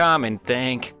 speaks common,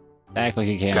 think. Act like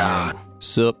you can. God.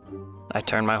 Sup? I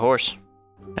turn my horse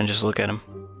and just look at him.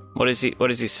 What does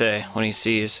he say when he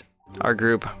sees our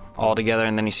group all together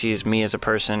and then he sees me as a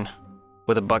person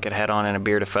with a bucket hat on and a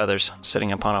beard of feathers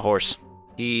sitting upon a horse?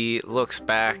 He looks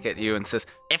back at you and says,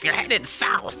 "If you're headed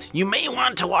south, you may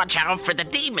want to watch out for the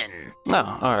demon."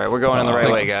 No, all right, we're going in the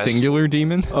right way, guys. Singular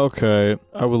demon? Okay,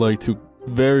 I would like to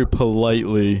very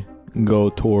politely go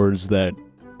towards that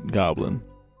goblin.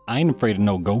 I ain't afraid of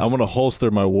no ghost. I'm gonna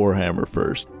holster my warhammer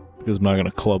first because I'm not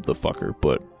gonna club the fucker.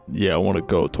 But yeah, I want to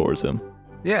go towards him.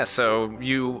 Yeah, so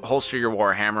you holster your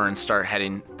warhammer and start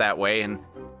heading that way, and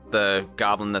the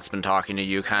goblin that's been talking to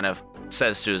you kind of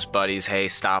says to his buddies, "Hey,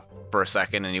 stop for a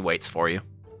second," and he waits for you.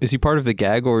 Is he part of the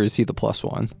gag or is he the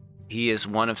 +1? He is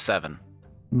one of 7.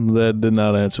 That did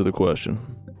not answer the question.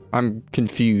 I'm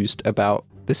confused about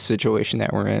this situation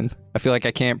that we're in. I feel like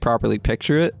I can't properly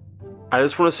picture it. I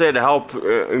just want to say to help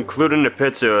include in the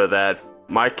picture that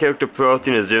my character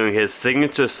Prothean is doing his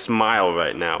signature smile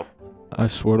right now. I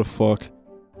swear to fuck,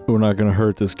 we're not gonna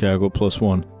hurt this gaggle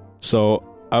 +1. So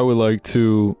I would like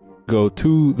to go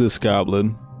to this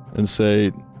goblin and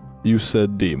say, "You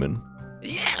said demon."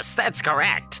 Yes, that's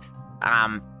correct.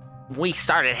 We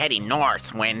started heading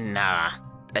north when a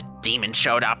demon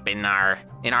showed up in our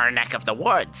neck of the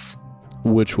woods.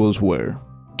 Which was where?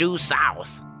 Due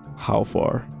south. How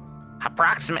far?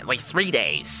 Approximately 3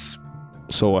 days.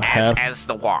 So a As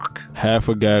the walk. half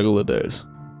a gaggle a days.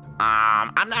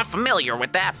 I'm not familiar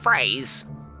with that phrase.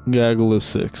 Gaggle is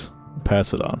 6.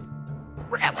 Pass it on.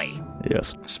 Really?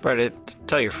 Yes. Spread it.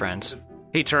 Tell your friends.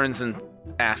 He turns and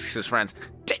asks his friends,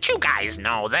 Did you guys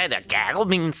know that a gaggle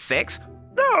means 6?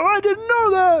 No, I didn't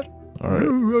know that. All right.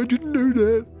 No, I didn't know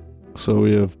that. So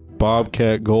we have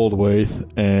Bobcat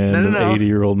Goldthwait and No. an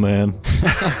 80-year-old man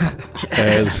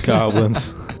as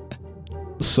goblins.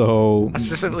 So, I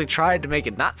specifically tried to make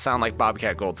it not sound like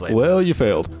Bobcat Goldthwait. well, you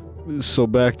failed. So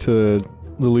back to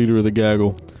the leader of the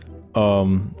gaggle.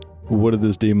 What did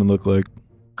this demon look like?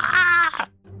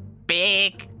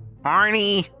 Big,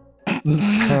 horny,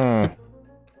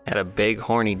 Had a big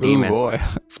horny demon. Ooh, boy.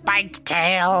 spiked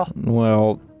tail,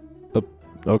 Well,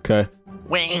 okay.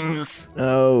 wings.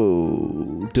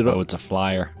 Oh, Oh, it's a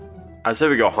flyer. I say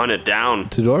we go hunt it down.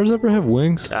 did ours ever have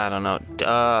wings? I don't know.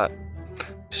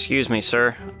 Excuse me,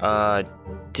 sir.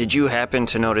 Did you happen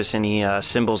to notice any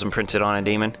symbols imprinted on a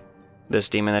demon? This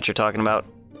demon that you're talking about?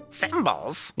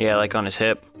 Symbols? Yeah, like on his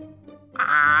hip.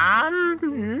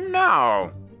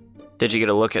 No. Did you get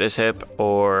a look at his hip,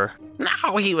 or...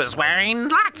 No, he was wearing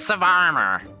lots of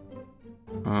armor.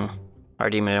 Our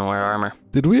demon didn't wear armor?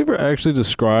 Did we ever actually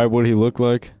describe what he looked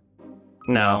like?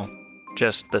 No,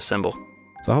 just the symbol.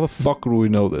 So how the fuck would we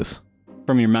know this?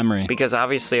 From your memory. Because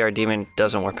obviously our demon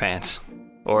doesn't wear pants.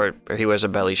 Or he wears a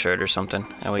belly shirt or something.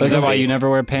 And we Is can that why see- you never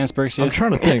wear pants, I'm Berxius?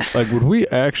 trying to think. Like, would we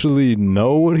actually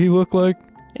know what he looked like?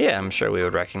 Yeah, I'm sure we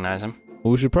would recognize him.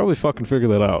 Well, we should probably fucking figure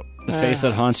that out. The face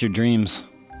that haunts your dreams.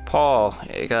 Paul,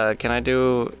 can I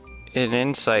do an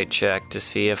insight check to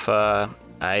see if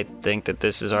I think that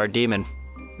this is our demon?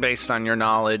 Based on your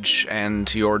knowledge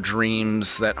and your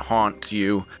dreams that haunt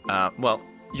you, well,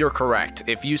 you're correct.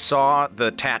 If you saw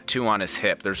the tattoo on his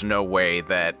hip, there's no way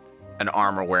that an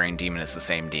armor-wearing demon is the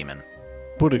same demon.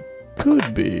 But it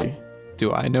could be.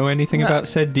 Do I know anything about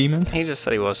said demon? He just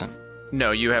said he wasn't.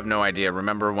 No, you have no idea.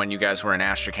 Remember when you guys were in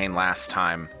Astracane last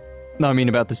time? No, I mean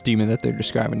about this demon that they're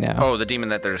describing now. Oh, the demon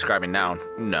that they're describing now?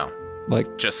 No.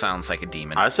 Like, Just sounds like a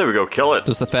demon. I say we go kill it.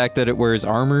 does the fact that it wears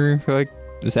armor, like,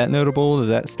 is that notable? Does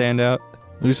that stand out?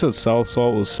 You said South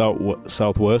Salt was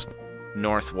southwest?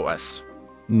 Northwest.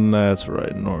 That's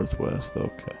right, northwest.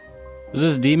 Okay. Is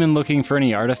this demon looking for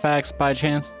any artifacts by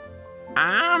chance?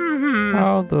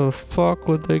 How the fuck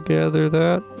would they gather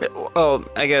that? Oh,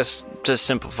 I guess to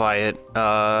simplify it,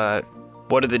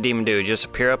 what did the demon do? Just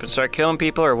appear up and start killing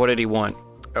people, or what did he want?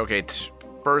 Okay,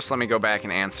 first let me go back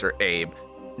and answer Abe.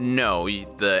 No,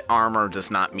 the armor does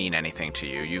not mean anything to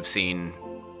you. You've seen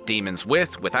demons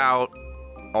with, without,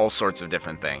 all sorts of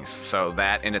different things. So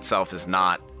that in itself is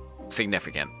not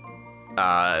significant.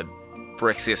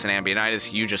 Brixius and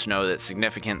Ambionitis, you just know that it's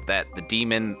significant that the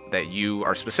demon that you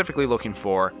are specifically looking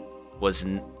for was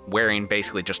wearing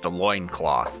basically just a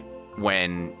loincloth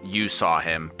when you saw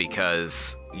him,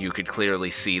 because you could clearly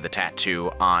see the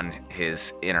tattoo on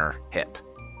his inner hip.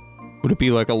 Would it be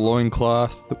like a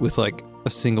loincloth with like a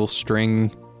single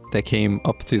string that came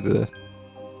up through the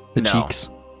No. cheeks?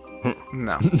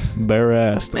 No.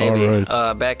 Bare-assed. Maybe. All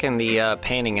right. Back in the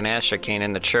painting in Astracane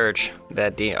in the church,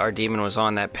 that our demon was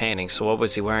on that painting. So what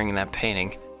was he wearing in that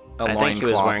painting? I think he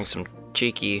was loincloth. wearing some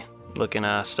cheeky looking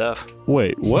stuff.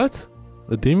 Wait, what?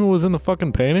 The demon was in the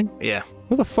fucking painting? Yeah.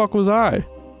 Where the fuck was I?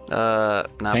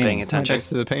 Not Painting. paying attention. Next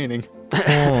to the painting.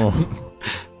 Oh.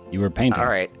 You were painting. All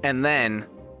right, and then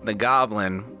the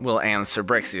goblin will answer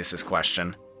Brixius'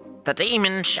 question. The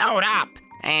demon showed up,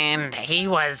 and he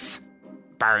was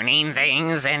burning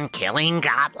things and killing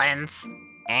goblins.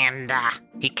 And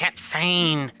he kept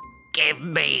saying, "Give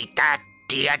me the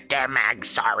diadem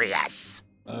Exorius."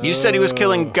 You said he was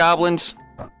killing goblins?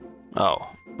 Oh,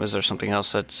 was there something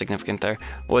else that's significant there?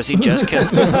 Was he just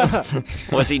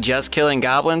Was he just killing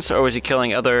goblins, or was he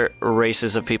killing other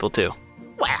races of people too?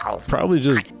 Well, Probably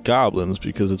just goblins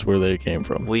because it's where they came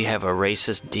from. We have a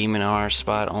racist demon on our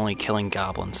spot, only killing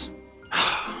goblins.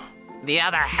 the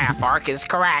other half-orc is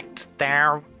correct.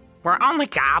 There were only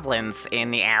goblins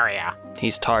in the area.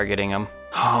 He's targeting them.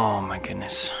 Oh my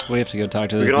goodness. We have to go talk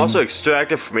to We this can demon. also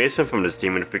extract information from this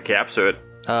demon if we capture it.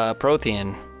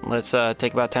 Prothean, let's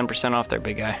take about 10% off there,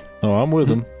 big guy. Oh, I'm with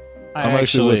him. I'm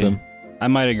actually with him. I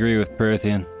might agree with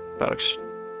Prothean. About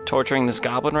torturing this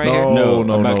goblin right here? No,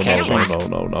 no, about no, capturing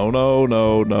no.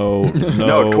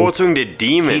 No, torturing the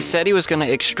demon. He said he was going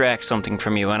to extract something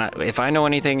from you, and if I know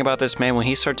anything about this man, when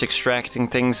he starts extracting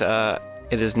things, it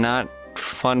is not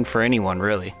fun for anyone,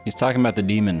 really. He's talking about the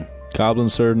demon. Goblin,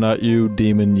 sir, not you.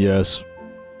 Demon, yes.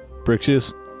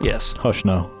 Brixius, Yes. hush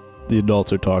now. The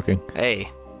adults are talking. Hey,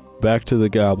 Back to the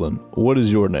goblin. What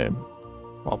is your name?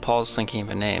 while Paul's thinking of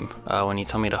a name, when you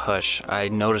tell me to hush, I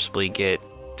noticeably get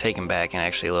taken back and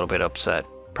actually a little bit upset.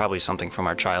 Probably something from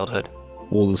our childhood.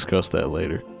 We'll discuss that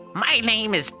later. My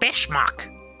name is Bishmok.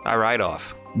 I ride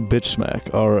off. Bitch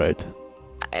smack. All right.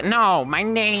 No, my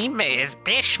name is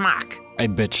Bishmok. I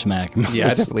bitch smack. Yeah, I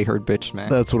definitely heard bitch, man.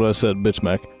 That's what I said, bitch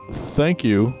smack. Thank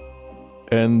you.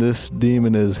 And this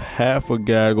demon is half a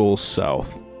gaggle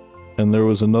south. And there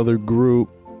was another group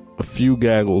a few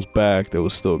gaggles back that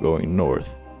was still going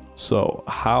north. So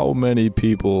how many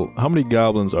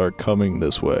goblins are coming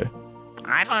this way?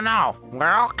 I don't know. We're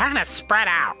all kind of spread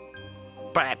out.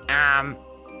 But,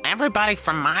 everybody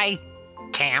from my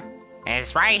camp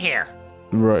is right here.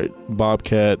 Right.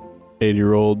 Bobcat,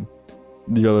 80-year-old,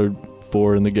 the other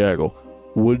 4 in the gaggle.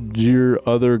 Would your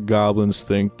other goblins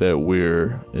think that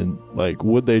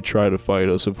would they try to fight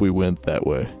us if we went that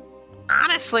way?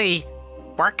 Honestly,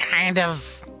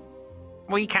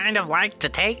 we kind of like to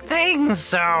take things,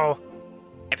 so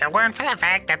if it weren't for the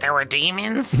fact that there were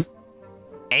demons,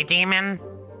 a demon,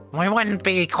 we wouldn't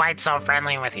be quite so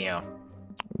friendly with you.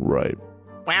 Right.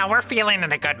 Well, we're feeling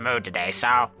in a good mood today, so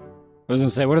I was gonna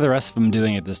say, what are the rest of them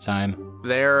doing at this time?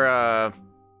 They're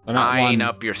They're not eyeing one-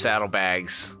 up your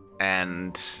saddlebags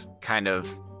and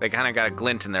they kind of got a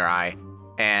glint in their eye.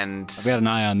 And I've got an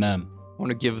eye on them. I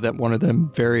want to give that one of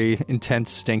them very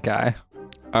intense stink eye.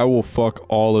 I will fuck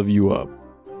all of you up.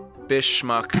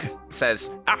 Bishmuck says,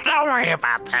 oh, don't worry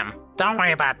about them. Don't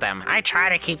worry about them. I try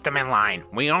to keep them in line.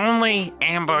 We only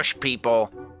ambush people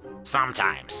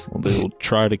sometimes. Well, they will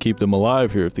try to keep them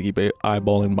alive here if they keep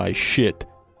eyeballing my shit.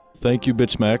 Thank you,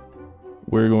 bitch smack.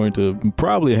 We're going to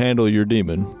probably handle your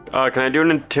demon. Can I do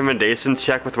an intimidation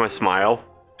check with my smile?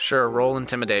 sure, roll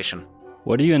intimidation.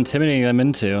 What are you intimidating them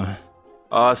into?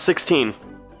 16.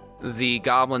 The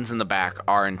goblins in the back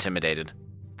are intimidated.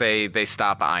 They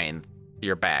stop eyeing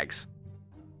your bags.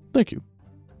 Thank you.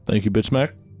 Thank you, Bitch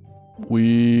Mac.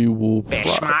 We will...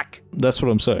 Bishmack. That's what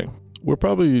I'm saying. We're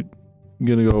probably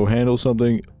going to go handle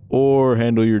something or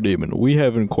handle your demon. We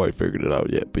haven't quite figured it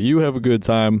out yet, but you have a good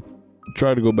time.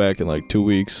 Try to go back in like 2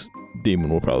 weeks. Demon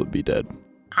will probably be dead.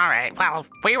 All right, well,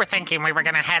 we were thinking we were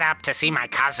gonna head up to see my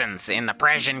cousins in the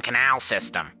Persian Canal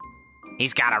system.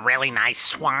 He's got a really nice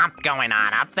swamp going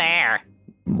on up there.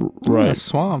 Right. A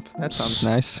swamp. That sounds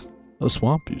nice. A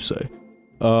swamp, you say?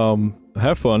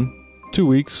 Have fun. 2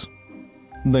 weeks.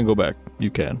 And then go back.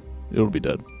 You can. It'll be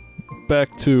dead.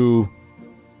 Back to...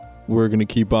 We're gonna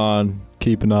keep on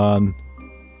keeping on.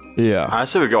 Yeah. I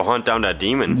say we go hunt down that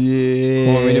demon.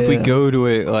 Yeah. Well, I mean, if we go to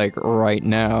it, like, right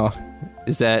now,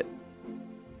 is that...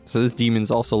 So this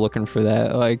demon's also looking for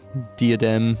that, like,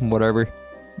 diadem, whatever.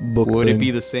 Book Would thing. it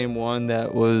be the same one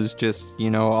that was just,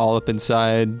 all up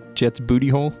inside Jet's booty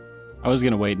hole? I was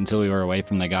going to wait until we were away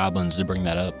from the goblins to bring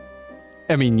that up.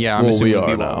 I mean, yeah, I'm Well, assuming we are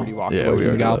we've now. already walked Yeah, away we from the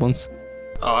already left. goblins.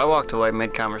 Oh, I walked away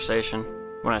mid-conversation.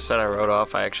 When I said I rode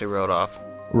off, I actually rode off.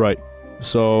 Right.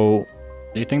 So...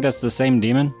 Do you think that's the same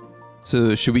demon?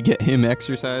 So should we get him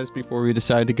exercised before we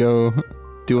decide to go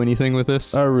do anything with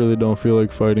this? I really don't feel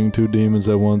like fighting 2 demons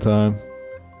at one time.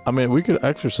 I mean, we could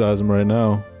exercise him right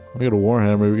now. We got a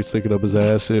warhammer. We could stick it up his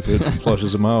ass if it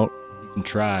flushes him out. You can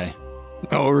try.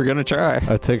 Oh, we're gonna try.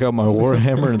 I take out my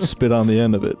warhammer and spit on the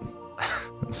end of it.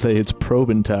 And say it's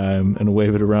probing time and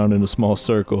wave it around in a small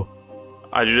circle.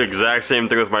 I do the exact same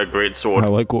thing with my great sword. I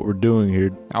like what we're doing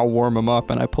here. I'll warm him up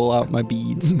and I pull out my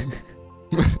beads.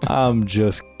 I'm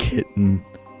just kidding.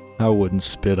 I wouldn't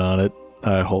spit on it.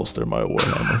 I holster my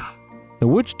warhammer. In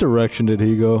which direction did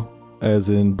he go? As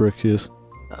in Brixius?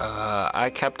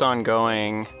 I kept on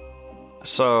going.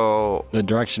 So The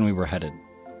direction we were headed.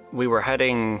 we were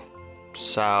heading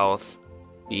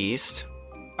southeast.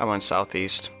 I went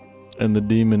southeast. And the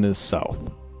demon is south.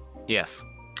 Yes.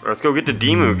 Let's go get the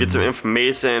demon, get some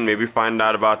information, maybe find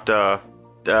out about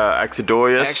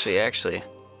Exodorius. Actually,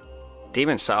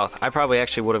 demon south. I probably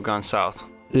actually would have gone south.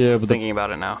 Yeah, but the Thinking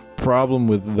about it now. problem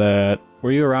with that...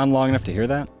 Were you around long enough to hear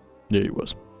that? Yeah, he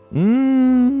was.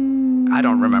 I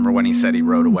don't remember when he said he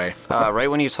rode away. Right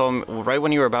when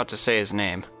you were about to say his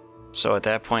name. So at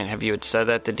that point, have you had said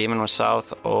that the demon was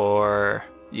south, or?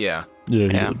 Yeah. Yeah,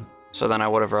 he Yeah. did. So then I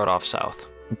would have rode off south.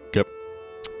 Yep.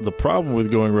 The problem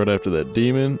with going right after that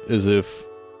demon is if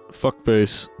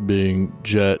Fuckface, being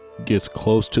Jet, gets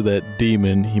close to that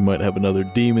demon, he might have another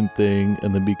demon thing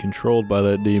and then be controlled by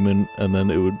that demon, and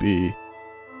then it would be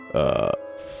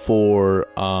 4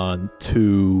 on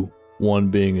 2, one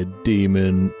being a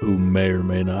demon who may or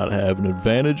may not have an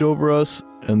advantage over us,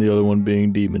 and the other one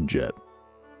being Demon Jet.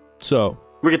 So,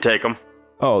 We could take him.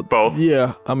 oh, Both.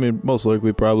 yeah, I mean, most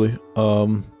likely, probably.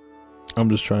 I'm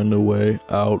just trying to weigh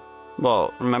out.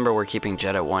 Well, remember we're keeping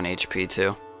Jet at 1 HP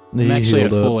too. He I'm actually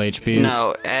at healed up. full HP.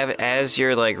 No, as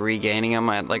you're like regaining them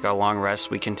at like a long rest,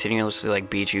 we continuously like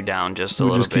beat you down just a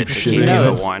We little just keep bit to shitting keep you you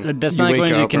up. at 1. That's You not wake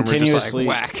going to up and we're just like, continuously.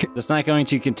 whack. That's not going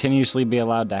to continuously be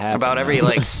allowed to happen. About every though.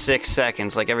 like 6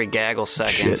 seconds, like every gaggle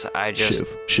seconds, Shit. I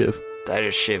just Shiv.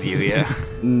 shiv you, yeah.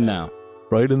 No.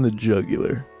 Right in the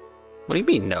jugular. What do you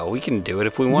mean no? We can do it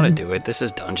if we want to do it. This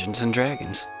is Dungeons and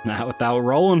Dragons. Not without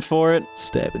rolling for it.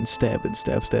 Stabbing, stab.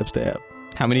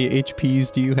 How many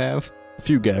HPs do you have? A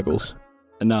few gaggles.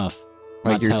 Enough.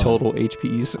 Like Not your telling. total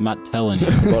HPs? I'm not telling you.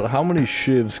 But how many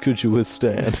shivs could you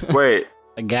withstand? Wait,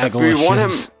 A gaggle we of want him-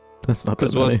 shivs. That's not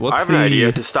Because that many. I what's have the... an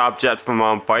idea to stop Jet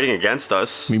from fighting against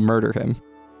us. We murder him.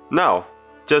 No.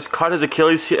 Just cut his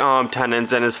Achilles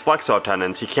tendons and his flexor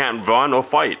tendons. He can't run or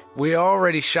fight. We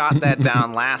already shot that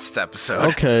down last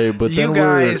episode. Okay, but then You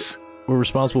guys, we're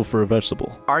responsible for a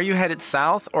vegetable. are you headed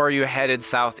south or are you headed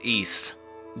southeast?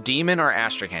 Demon or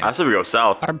Astrakhan? I said we go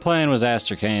south. Our plan was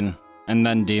Astrakhan and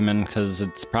then Demon, because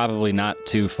it's probably not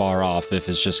too far off if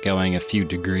it's just going a few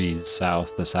degrees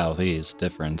south to southeast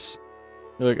difference.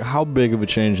 Like, how big of a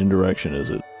change in direction is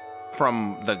it?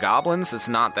 From the goblins, it's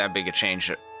not that big a change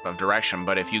of direction,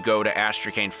 but if you go to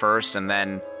Astrakhan first and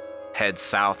then head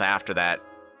south after that,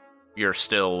 it's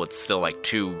still like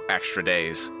 2 extra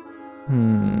days. I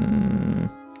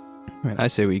mean, I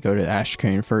say we go to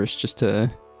Ashcane first just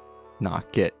to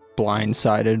not get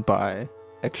blindsided by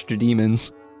extra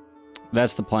demons.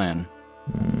 That's the plan.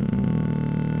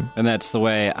 And that's the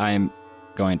way I'm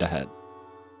going to head.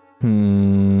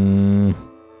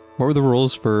 What were the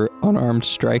rules for unarmed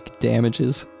strike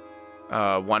damages?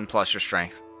 1 plus your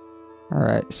strength. All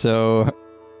right, so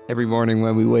every morning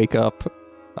when we wake up,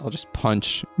 I'll just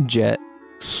punch Jet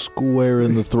Square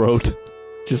in the throat.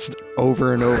 just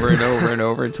over and over and over and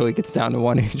over until he gets down to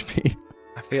 1 HP.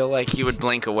 I feel like you would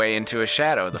blink away into a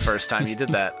shadow the first time you did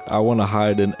that. I want to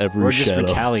hide in every Or just shadow.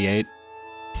 retaliate.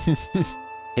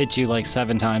 Hit you like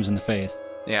 7 times in the face.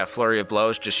 Yeah, flurry of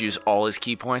blows, just use all his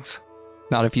key points.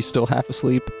 Not if he's still half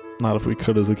asleep. Not if we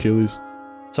cut his Achilles.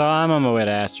 So I'm on my way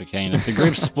to Astracane. If the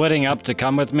group's splitting up to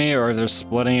come with me, or they're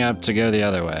splitting up to go the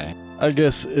other way. I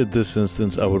guess in this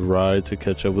instance, I would ride to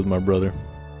catch up with my brother.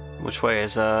 Which way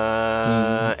is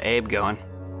Abe going?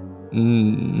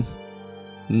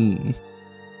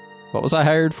 What was I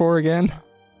hired for again?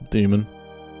 Demon.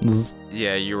 Zzz.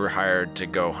 Yeah, you were hired to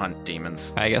go hunt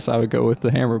demons. I guess I would go with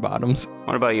the hammer bottoms.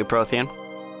 What about you, Prothean?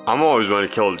 I'm always going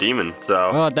to kill a demon,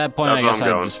 so Well, at that point, That's I where guess I'm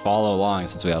I'd going. just follow along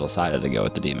since we all decided to go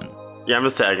with the demon. yeah, I'm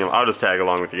just tagging. I'll just tag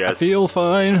along with you I guys. feel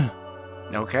fine.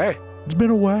 Okay. It's been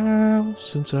a while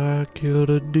since I killed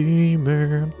a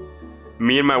demon.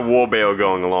 Me and my warbear are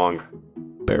going along.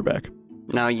 Bareback.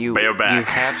 Now you Bareback.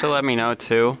 have to let me know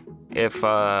too if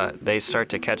they start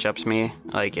to catch up to me.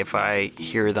 Like if I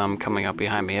hear them coming up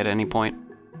behind me at any point.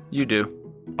 You do.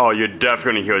 Oh, you're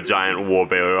definitely gonna hear a giant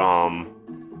warbear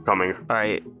coming. All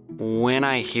right. When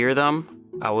I hear them,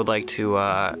 I would like to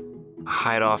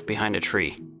hide off behind a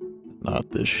tree,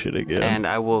 Not this shit again. and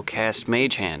I will cast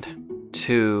Mage Hand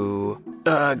to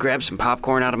grab some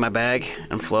popcorn out of my bag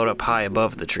and float up high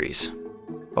above the trees,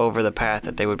 over the path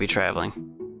that they would be traveling,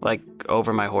 like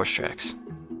over my horse tracks.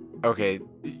 Okay,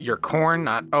 your corn,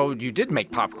 not... Oh, you did make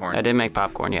popcorn. I did make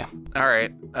popcorn, yeah. All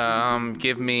right,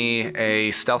 give me a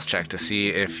stealth check to see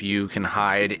if you can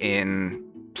hide in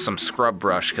some scrub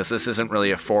brush, because this isn't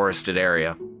really a forested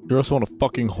area. You're also on a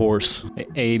fucking horse. Hey,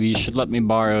 Abe, you should let me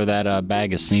borrow that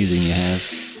bag of sneezing you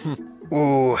have.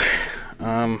 Ooh,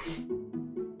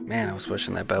 man, I was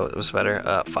wishing that was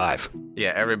better. 5.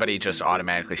 Yeah, everybody just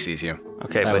automatically sees you.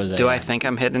 Okay, That was but do a- I think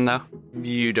I'm hidden though?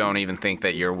 You don't even think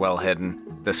that you're well hidden.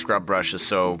 The scrub brush is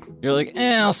so... You're like,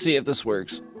 I'll see if this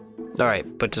works. All right,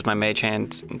 but does my Mage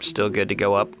Hand still good to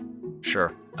go up?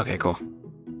 Sure. Okay, cool.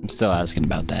 I'm still asking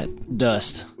about that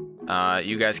dust.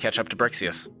 You guys catch up to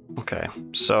Brixius. Okay,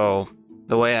 so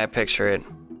the way I picture it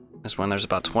is when there's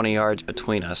about 20 yards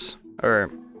between us, or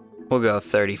we'll go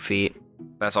 30 feet.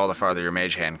 That's all the farther your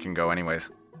mage hand can go anyways.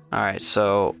 All right,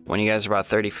 so when you guys are about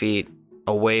 30 feet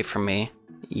away from me,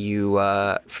 you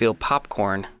feel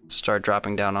popcorn start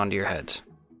dropping down onto your heads.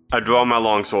 I draw my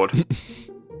longsword.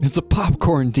 It's a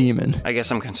popcorn demon. I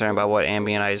guess I'm concerned about what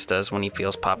Ambient Ice does when he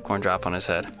feels popcorn drop on his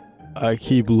head. I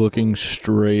keep looking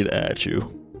straight at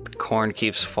you. The corn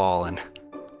keeps falling.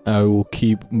 I will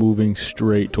keep moving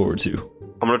straight towards you.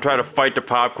 I'm gonna try to fight the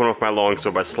popcorn with my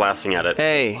longsword by slashing at it.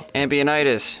 Hey,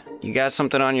 Ambionitis, you got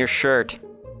something on your shirt.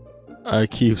 I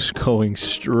keep going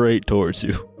straight towards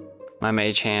you. My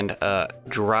mage hand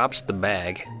drops the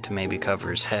bag to maybe cover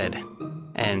his head.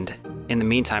 And in the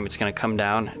meantime, it's going to come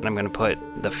down, and I'm going to put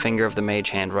the finger of the mage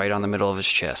hand right on the middle of his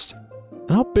chest.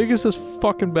 And how big is this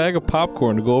fucking bag of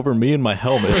popcorn to go over me and my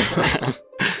helmet?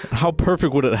 How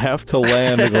perfect would it have to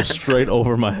land to go straight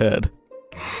over my head?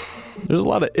 There's a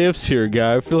lot of ifs here,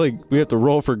 guy. I feel like we have to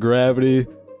roll for gravity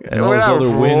and all We're this not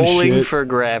other wind rolling shit. for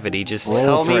gravity. Just Roll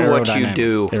tell for me what you aerodynamics.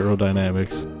 do.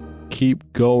 Aerodynamics.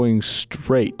 Keep going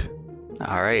straight.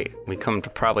 All right, we come to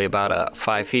probably about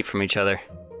 5 feet from each other.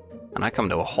 And I come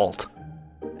to a halt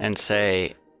and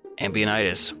say,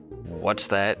 Ambionitis, what's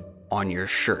that on your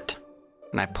shirt?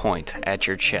 And I point at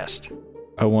your chest.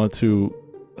 I want to,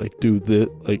 do this,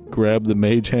 grab the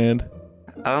mage hand.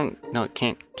 I don't know.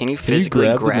 Can you physically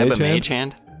grab the grab a mage hand? mage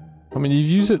hand? I mean, you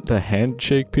use it to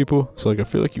handshake people, so I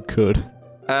feel like you could.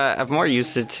 I've more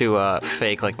used it to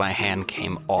fake like my hand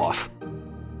came off. I Yeah,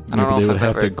 don't know but they if would I've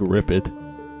have ever. to grip it,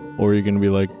 or you're gonna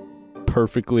be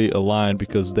perfectly aligned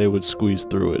because they would squeeze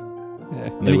through it. Yeah.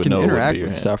 And And they you would can know it would interact be your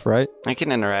with hand. stuff, right? I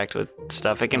can interact with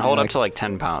stuff. It can hold up to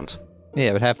 10 pounds. Yeah,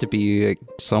 it would have to be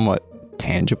somewhat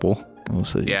tangible.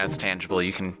 Let's see. Yeah, it's tangible.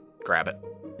 You can grab it.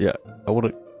 I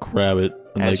want to grab it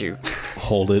and As you.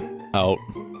 hold it out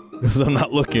because I'm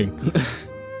not looking.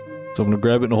 So I'm gonna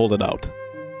grab it and hold it out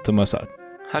to my side.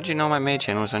 How'd you know my mage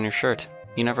hand was on your shirt?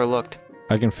 You never looked.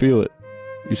 I can feel it.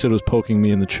 You said it was poking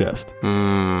me in the chest.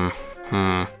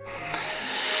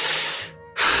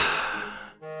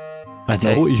 I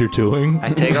take- know what you're doing. I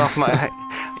take off my.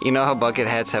 You know how bucket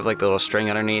hats have the little string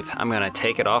underneath? I'm gonna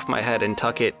take it off my head and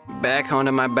tuck it back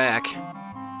onto my back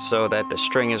so that the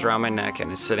string is around my neck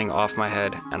and it's sitting off my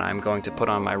head. And I'm going to put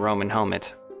on my Roman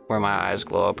helmet where my eyes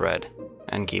glow up red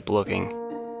and keep looking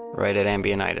right at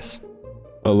Ambionitis.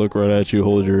 I look right at you,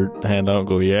 hold your hand out, and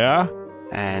go, yeah?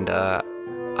 And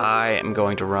I am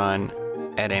going to run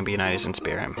at Ambionitis and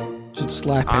spear him. Should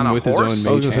slap On him a with his horse? own I was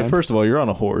mage gonna say, hand. first of all, you're on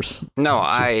a horse. No,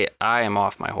 I am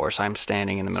off my horse. I'm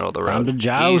standing in the middle of the Time to road. He's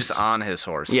joust. on his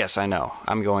horse. Yes, I know.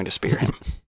 I'm going to spear him.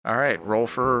 All right, roll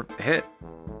for hit.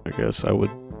 I guess I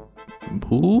would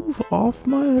move off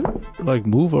my,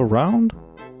 move around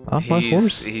off my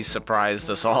horse. He's surprised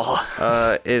us all.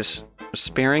 Is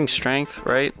spearing strength,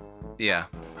 right? Yeah.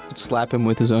 Should slap him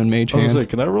with his own mage I was hand. gonna say,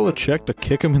 can I roll a check to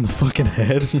kick him in the fucking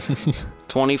head?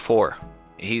 24.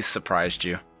 He's surprised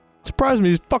you. Surprised me,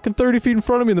 he's fucking 30 feet in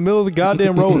front of me in the middle of the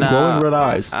goddamn road with Nah. glowing red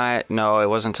eyes. No, it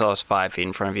wasn't until I was 5 feet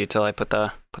in front of you till I put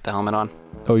the helmet on.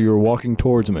 Oh, you were walking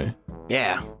towards me.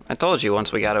 Yeah, I told you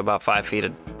once we got to about 5 feet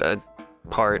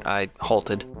apart, I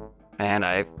halted, and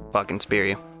I fucking spear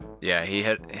you. Yeah,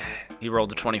 he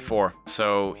rolled a 24.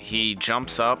 So he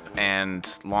jumps up and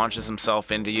launches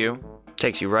himself into you.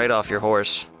 Takes you right off your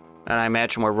horse, and I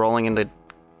imagine we're rolling into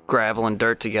gravel and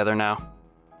dirt together now.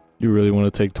 You really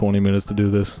want to take 20 minutes to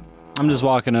do this? I'm just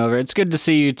walking over. It's good to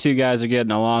see you two guys are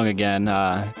getting along again.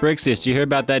 Brixius, did you hear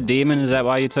about that demon? Is that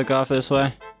why you took off this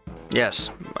way? Yes,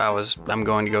 I'm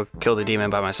going to go kill the demon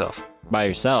by myself. By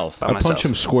yourself? By I myself. punch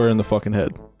him square in the fucking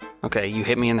head. Okay, you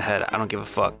hit me in the head. I don't give a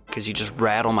fuck, because you just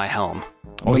rattle my helm.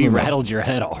 Oh, No, he no, no. rattled your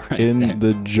head all right. In there.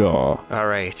 the jaw. All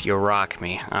right, you rock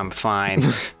me. I'm fine.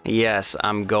 Yes,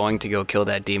 I'm going to go kill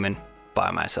that demon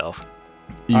by myself.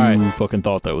 You All right. fucking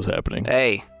thought that was happening.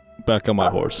 Hey, Back on my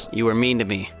horse. you were mean to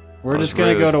me. We're That was just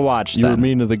gonna rude. go to watch You were then.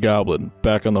 mean to the goblin.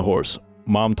 Back on the horse.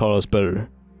 Mom taught us better.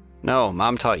 No,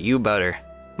 Mom taught you better.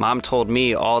 Mom told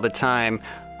me all the time,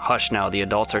 hush now, the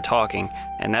adults are talking,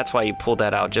 and that's why you pulled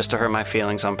that out, just to hurt my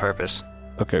feelings on purpose.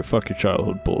 Okay, fuck your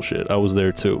childhood bullshit. I was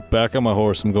there too. Back on my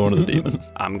horse, I'm going to the demon.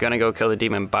 I'm gonna go kill the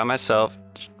demon by myself,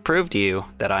 to prove to you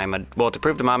that to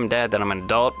prove to Mom and Dad that I'm an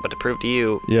adult, but to prove to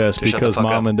you, Yes, to shut the because fuck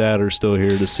mom up. and dad are still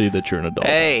here to see that you're an adult.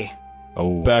 Hey,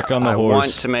 Oh, Back on the I horse.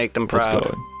 want to make them Let's proud.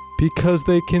 go. Because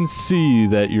they can see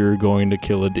that you're going to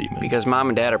kill a demon. Because Mom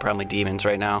and Dad are probably demons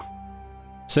right now.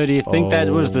 so do you think that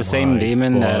was Oh the same my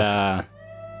demon fuck.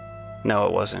 No,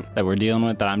 it wasn't. that we're dealing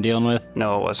with, that I'm dealing with?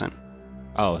 No, it wasn't.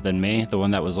 Oh, then me, the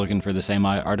one that was looking for the same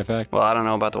artifact? Well, I don't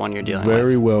know about the one you're dealing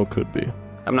Very with. well could be.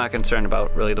 I'm not concerned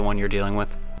about really the one you're dealing with.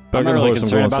 Back I'm on not the really horse, I'm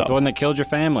concerned going about south. the one that killed your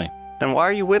family. Then why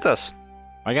are you with us?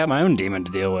 I got my own demon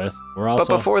to deal with. We're But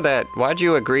also... before that, why'd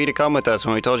you agree to come with us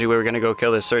when we told you we were gonna go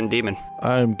kill this certain demon?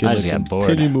 I'm going just to got bored.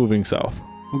 continue moving south.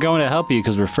 I'm going to help you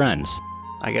because we're friends.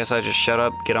 I guess I just shut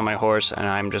up, get on my horse, and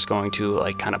I'm just going to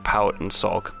kind of pout and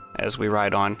sulk as we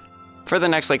ride on for the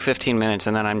next 15 minutes,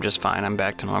 and then I'm just fine. I'm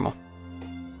back to normal.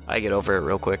 I get over it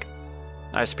real quick.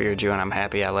 I speared you, and I'm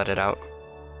happy I let it out.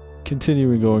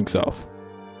 Continuing going south.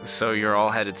 So you're all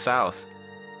headed south.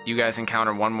 You guys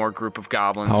encounter one more group of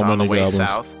goblins How on the many way goblins?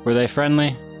 south. Were they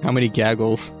friendly? How many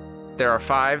gaggles? There are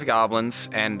 5 goblins,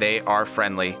 and they are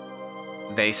friendly.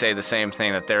 They say the same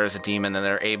thing, that there is a demon, and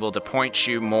they're able to point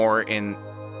you more in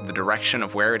the direction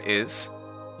of where it is.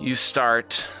 You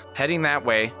start heading that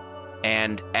way,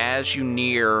 and as you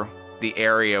near the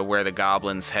area where the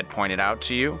goblins had pointed out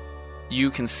to you, you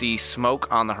can see smoke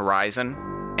on the horizon,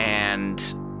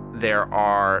 and there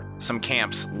are some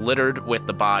camps littered with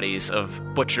the bodies of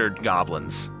butchered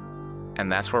goblins.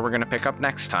 And that's where we're going to pick up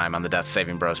next time on the Death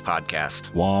Saving Bros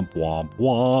podcast. Womp, womp,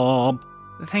 womp.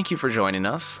 Thank you for joining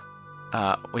us.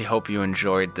 We hope you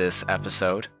enjoyed this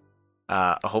episode.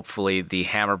 Hopefully the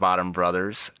Hammerbottom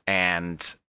brothers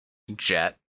and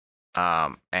Jet,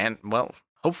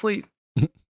 hopefully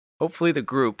the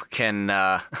group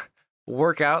can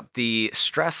work out the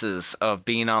stresses of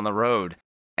being on the road,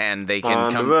 and they can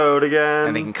On come the road again.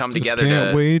 and they can come Just together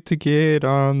can't to. wait to get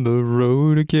on the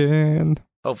road again.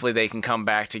 Hopefully they can come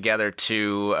back together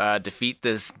to defeat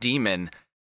this demon.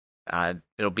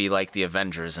 It'll be like the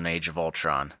Avengers in Age of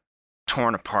Ultron,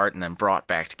 torn apart and then brought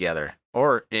back together,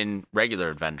 or in regular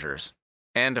Avengers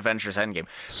and Avengers Endgame.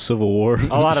 Civil War. A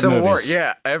lot of Civil War, movies.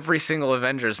 yeah, every single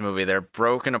Avengers movie, they're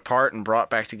broken apart and brought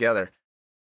back together.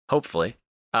 Hopefully.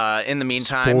 In the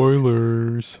meantime,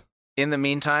 Spoilers.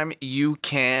 you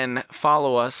can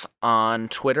follow us on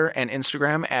Twitter and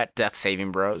Instagram at Death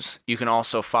Saving Bros. You can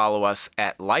also follow us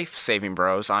at Life Saving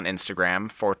Bros on Instagram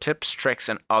for tips, tricks,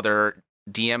 and other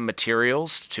DM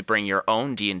materials to bring your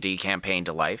own D&D campaign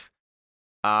to life.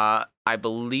 I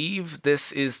believe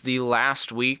this is the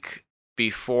last week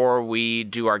before we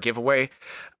do our giveaway.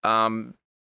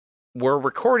 We're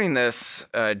recording this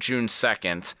June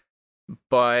 2nd,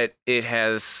 but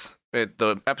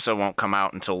the episode won't come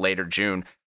out until later June.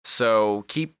 So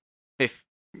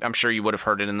I'm sure you would have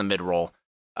heard it in the mid-roll.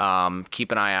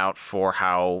 Keep an eye out for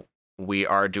how we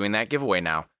are doing that giveaway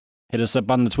now. Hit us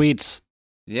up on the tweets.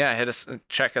 Yeah,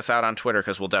 check us out on Twitter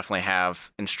because we'll definitely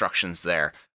have instructions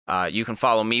there. You can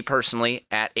follow me personally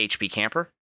at HP Camper.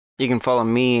 You can follow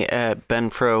me at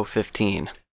benfro15.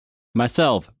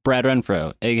 Myself, Brad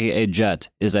Renfro, aka Jet,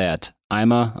 is at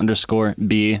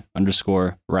Ima_B_rad.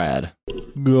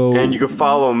 Go. And you can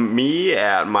follow me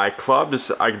at my club.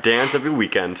 I dance every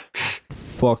weekend.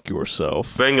 Fuck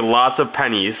yourself. Bring lots of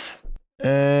pennies.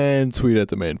 And tweet at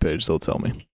the main page, they'll tell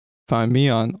me. Find me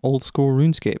on Old School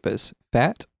RuneScape as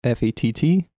Fat,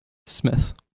 F-A-T-T,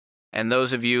 Smith. And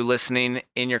those of you listening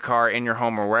in your car, in your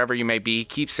home, or wherever you may be,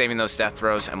 keep saving those death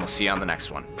throws, and we'll see you on the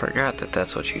next one. Forgot that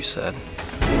that's what you said.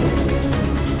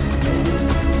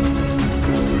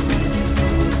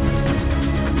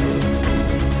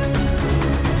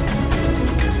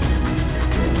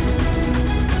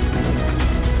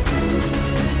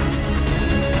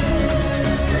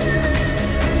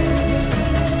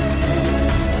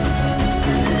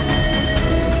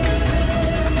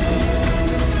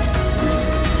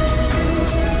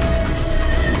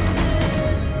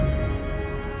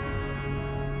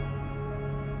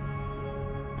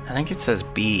 I think it says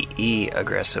B-E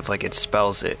aggressive, like it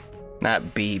spells it,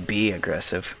 not B-B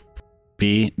aggressive.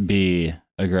 B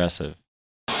aggressive.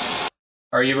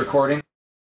 Are you recording?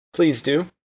 Please do.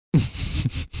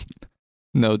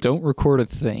 No, don't record a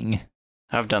thing.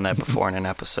 I've done that before in an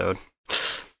episode.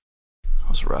 That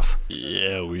was rough.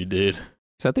 Yeah, we did.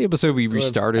 Is that the episode we Go ahead,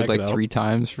 restarted back like it out. 3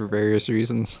 times for various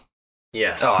reasons?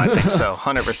 Yes. Oh, I think so,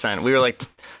 100%. We were like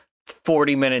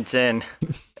 40 minutes in.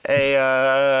 Hey,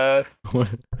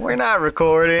 we're not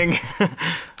recording.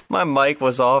 My mic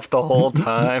was off the whole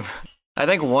time. I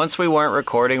think once we weren't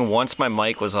recording, once my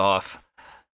mic was off.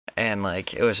 And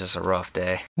like, it was just a rough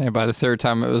day. And by the 3rd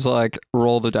time, it was like,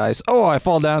 roll the dice. Oh, I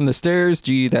fall down the stairs.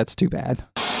 Gee, that's too bad.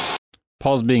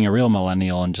 Paul's being a real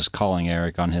millennial and just calling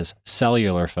Eric on his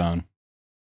cellular phone.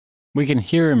 We can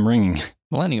hear him ringing.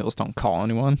 Millennials don't call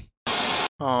anyone.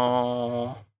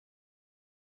 Oh.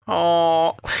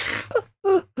 Oh.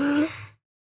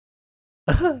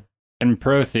 And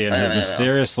Prothean has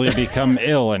mysteriously become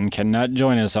ill and cannot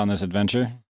join us on this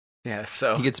adventure. Yeah,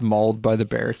 so He gets mauled by the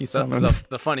bear he summoned.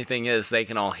 the funny thing is they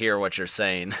can all hear what you're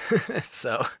saying.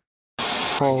 So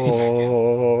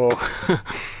Oh.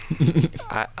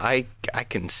 I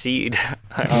concede.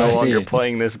 I'm Oh, no I longer see.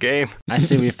 playing this game. I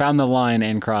see we found the line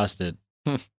and crossed it.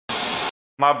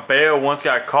 My bear once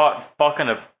got caught fucking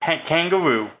a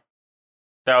kangaroo.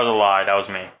 That was a lie. That was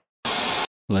me.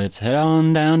 Let's head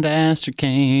on down to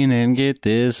Astracane and get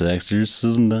this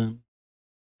exorcism done.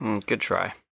 Good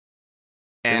try.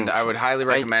 and I would highly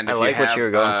recommend I if like you what have you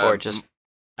were going for. Just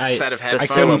a set of the headphones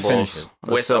syllables.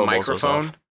 The with the syllables was microphone,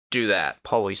 off. do that.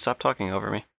 Paul, will you stop talking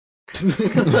over me?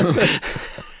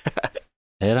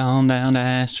 Head on down to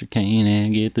Astracane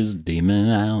and get this demon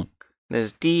out.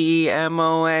 There's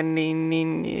DEMON.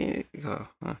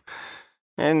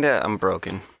 And I'm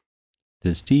broken.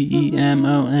 This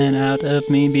DEMON out of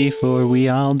me before we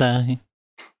all die.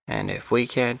 And if we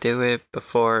can't do it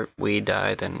before we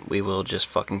die, then we will just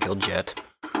fucking kill Jet.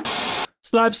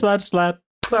 Slap, slap, slap.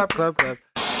 Clap, clap, clap.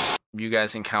 You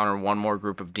guys encounter one more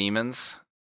group of demons.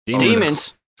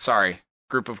 Demons? Sorry,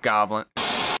 group of goblin.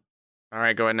 All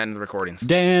right, go ahead and end the recordings.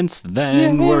 Dance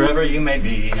then wherever you may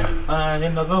be. I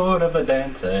am the Lord of the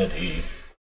dance, said he.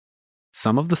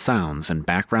 Some of the sounds and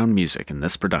background music in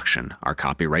this production are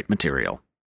copyright material.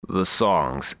 The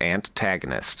songs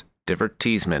Antagonist,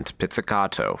 Divertisement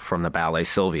Pizzicato from the ballet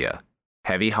Sylvia,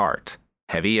 Heavy Heart,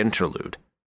 Heavy Interlude,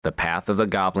 The Path of the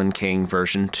Goblin King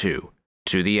version 2,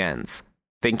 To the Ends,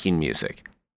 Thinking Music,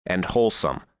 and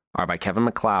Wholesome are by Kevin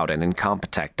MacLeod and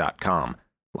Incompetech.com,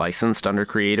 licensed under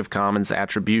Creative Commons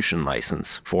Attribution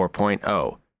License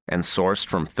 4.0, and sourced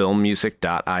from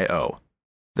filmmusic.io.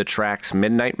 The tracks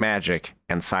Midnight Magic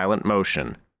and Silent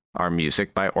Motion are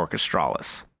music by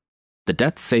Orchestralis. The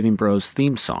Death Saving Bros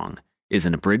theme song is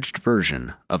an abridged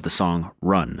version of the song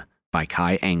Run by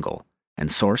Kai Angle and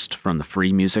sourced from the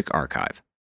Free Music Archive.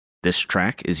 This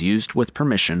track is used with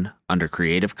permission under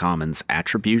Creative Commons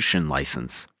Attribution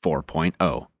License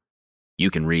 4.0. You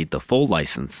can read the full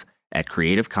license at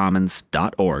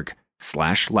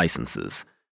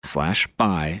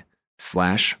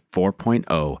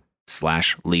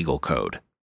creativecommons.org/licenses/by/4.0/legal code.